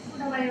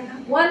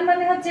 1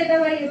 মানে হচ্ছে এটা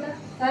বাই এটা।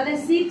 তাহলে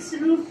 6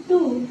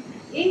 √2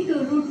 *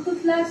 √2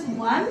 +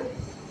 1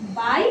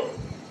 বাই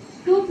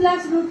 2 +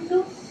 √2,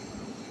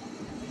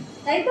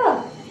 তাই তো?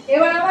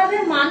 এবার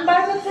আমাদের মান বার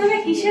করতে হবে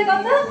কিসে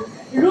কত?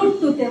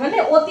 √2 তে, মানে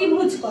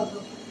অতিভুজ কত।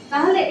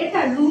 তাহলে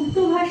এটা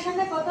 √2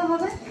 ভার্সনে কত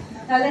হবে?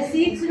 তাহলে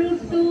 6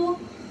 √2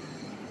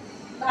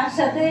 তার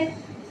সাথে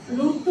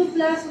 √2 +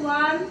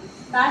 1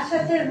 তার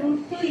সাথে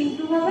 √2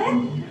 ইনটু হবে,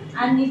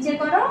 আর নিচে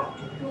করো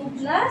 2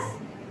 +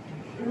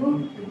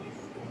 √2।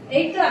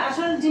 এই তো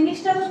আসল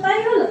জিনিসটা তো তাই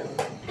হলো।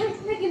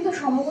 কিন্তু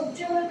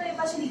সমকোণী হলে তো এই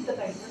পাশে লিখতে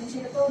পারি, মানে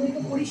সেটা তো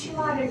ওদিকে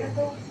পরিসীমা আর এটা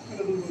তো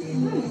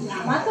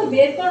আমার তো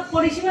বের কর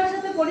পরিসীমার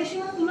সাথে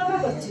পরিসীমা তুলনা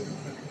করছি।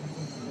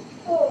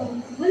 ও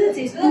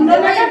বুঝেছিস?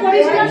 তুলনাটা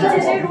পরিসীমার সাথে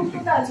যে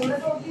 √2টা আছে ওটা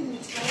তো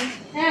অতিভুজ।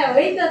 হ্যাঁ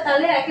ওই তো।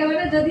 তাহলে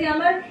একেবারে যদি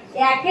আমার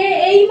একে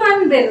এই মান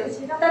বেরোয়,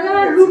 তাহলে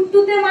আমার √2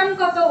 তে মান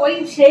কত? ওই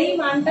সেই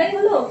মানটাই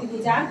হলো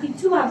অতিভুজ, আর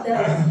কিছু ভাবতে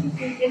হবে না।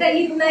 এটা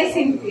ইতনাই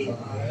সিম্পল।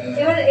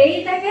 এবার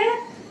এইটাকে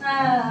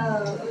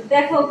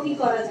দেখো কি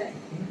করা যায়।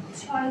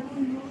 6 ×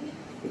 2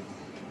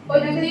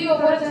 ওইটাকে দিয়ে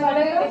উপরে 6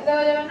 টাকে লিখতে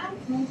দেওয়া যাবে না?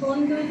 কোন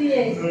 2 দিয়ে?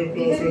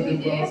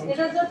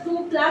 এটা তো 2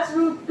 +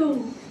 √2।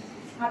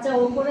 আচ্ছা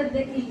ওপরে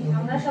দেখি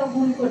আমরা সব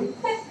গুণ করি।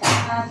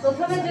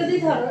 প্রথমে যদি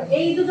ধরো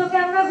এই দুটোকে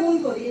আমরা গুণ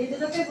করি, এই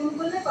দুটোকে গুণ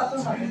করলে কত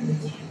হবে?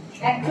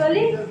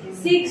 অ্যাকচুয়ালি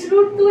 6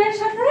 √2 এর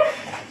সাথে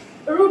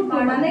 √2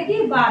 মানে কি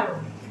 12,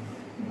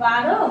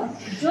 12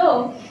 যোগ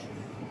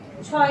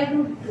 6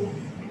 √2,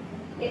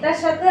 এটার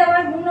সাথে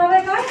আবার গুণ হবে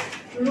কার?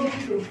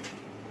 √2।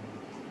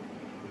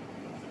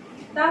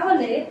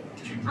 তাহলে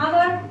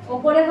আবার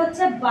উপরে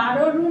হচ্ছে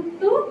 12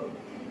 √2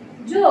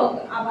 যোগ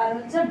আবার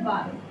হচ্ছে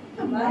 12।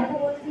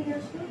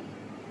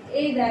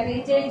 এই দেখ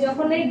এই যে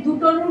যখন এই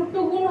দুটো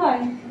 √2 গুণ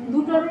হয়,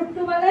 দুটো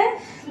 √2 মানে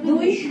 2,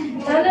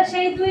 তাহলে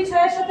সেই 2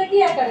 6 এর সাথে কি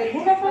আকারে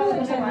গুণফল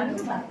হচ্ছে মান।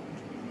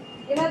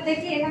 এবার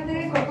দেখি এখান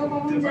থেকে কত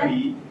কমন যায়।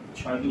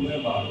 6 × 2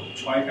 = 12,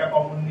 6টা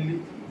কমন নিলে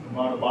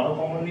 12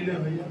 কমন নিলে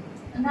হয়ে যাবে।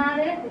 না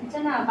রে হচ্ছে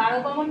না, 12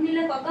 কমন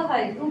নিলে কত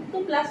হয়? √2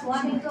 +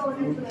 1।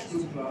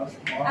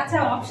 আচ্ছা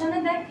অপশনে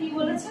দেখ কি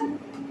বলেছে।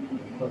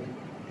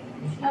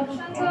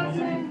 অপশন তো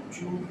আছে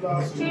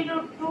 3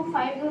 √2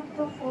 5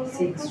 √2 4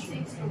 √2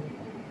 6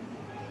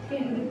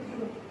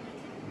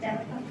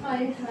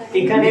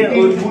 এখানে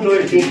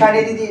এখানে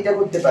দিদি এটা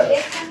করতে পারে।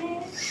 এখানে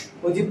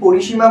ওই যে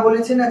পরিসীমা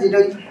বলেছে না, যেটা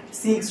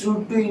 6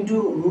 √2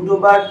 *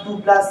 √2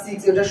 + 6,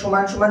 এটা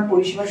সমান সমান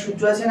পরিসীমার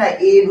সূত্র আছে না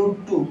a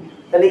 √2,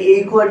 তাহলে a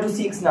 =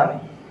 6 নামে।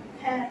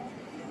 হ্যাঁ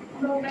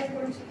আমরা ওটাই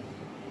করেছি।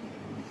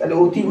 তাহলে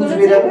অতিভুজ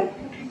বের হবে।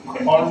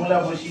 ফর্মুলা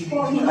বসিয়ে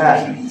হ্যাঁ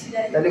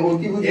তাহলে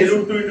অতিভুজ a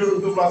 √2 *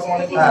 √2 +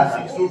 1 =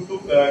 6 √2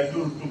 *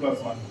 √2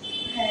 + 1।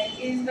 হ্যাঁ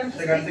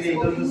সেখান থেকে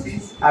ইকুয়াল টু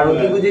 6। আর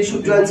অতিভুজের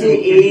সূত্র আছে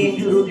a ×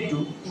 √2,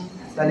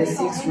 তাহলে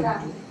 6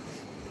 √2।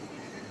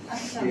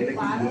 আচ্ছা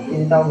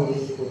এটাও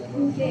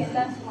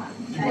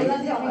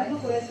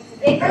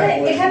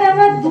এখানে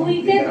আমরা 2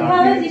 কে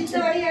দুভাবে লিখতে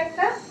পারি,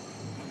 একটা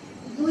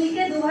 2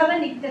 কে দুভাবে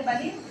লিখতে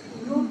পারি,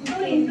 √2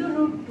 *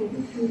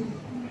 √2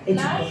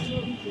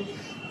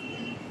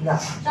 না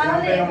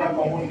তাহলে আমরা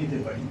কমন নিতে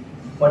পারি।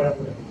 পড়া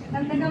পড়া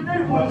এখান থেকে আমরা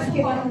 √2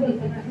 কমন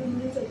করতে পারি,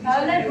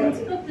 তাহলে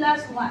 √2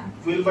 + 1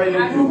 12/√2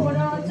 আর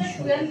উপরে হচ্ছে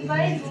 12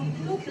 by root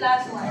 2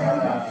 plus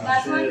 1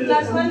 plus 1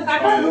 plus 1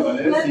 কাটো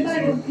 12 বাই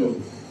রুট 2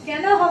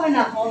 কেন হবে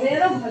না হবে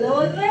আরো ভালো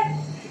বলবে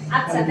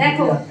আচ্ছা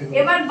দেখো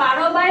এবার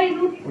 12 বাই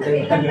রুট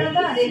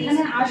এখানটা আর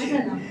এখানে আসবে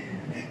না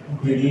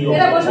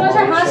এরা বসে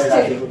বসে হাসছে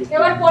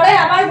এবার পরে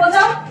আবার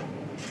বোঝাও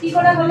কি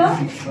করে হলো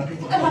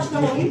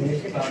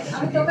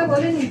আমি তোকে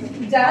বলিনি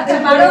যা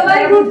 12 বাই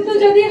রুট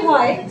 2 যদি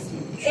হয়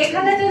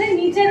এখানে যদি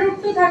নিচে রুট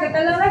 2 থাকে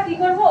তাহলে আমরা কি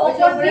করব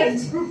উপরে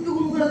রুট 2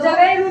 গুণ করব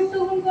জায়গায় রুট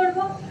 2 গুণ করব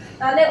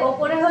তাহলে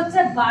উপরে হচ্ছে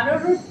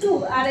 12 রুট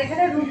 2 আর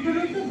এখানে রুট 2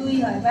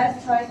 2 হয় ব্যাস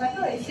 6 কাটো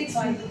 6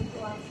 রুট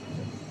 2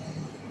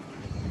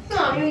 তো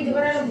আমি ওই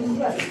জায়গাটা বুঝতে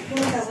পারি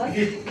কোনটা বল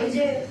ওই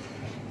যে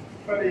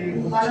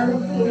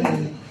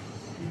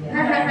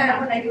হ্যাঁ হ্যাঁ হ্যাঁ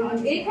এখন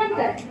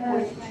এইখানটা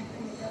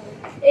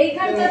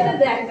এইখানটাতে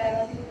দেখ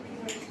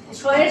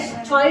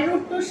 6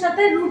 রুট 2 এর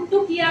সাথে রুট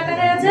 2 কি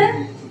আকারে আছে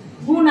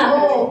গুণ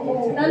আকারে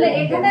তাহলে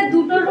এখানে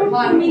দুটো রুট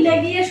মিলে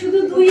গিয়ে শুধু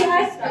 2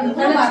 হয়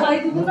তাহলে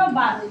 6 দুগুণ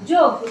 12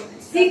 যোগ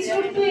 6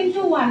 রুট 2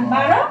 ইনটু 1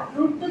 12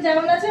 রুট 2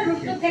 যেমন আছে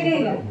রুট 2 থেকেই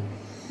গেল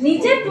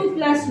নিচে 2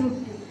 প্লাস রুট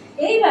 2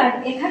 এইবার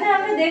এখানে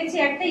আমরা দেখছি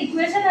একটা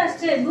ইকুয়েশন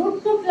আসছে রুট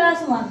 2 প্লাস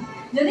 1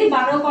 যদি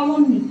 12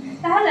 কমন নিই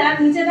তাহলে আর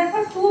নিচে দেখো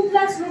 2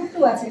 প্লাস রুট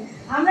 2 আছে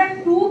আমরা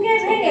 2 কে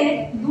ভেঙে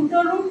দুটো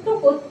রুট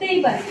 2 করতেই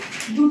পারি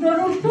দুটো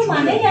রুট 2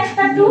 মানেই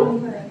একটা 2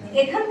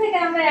 এখান থেকে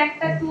আমরা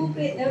একটা 2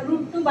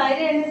 রুট 2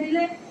 বাইরে এনে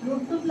দিলে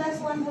রুট 2 প্লাস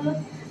 1 হলো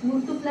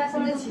রুট 2 প্লাস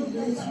 1 রুট 2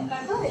 প্লাস 1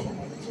 কাটো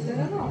এখানে চলে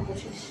গেল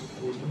অবশেষ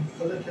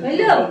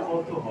তাহলে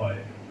কত হয়?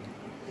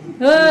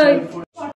 এই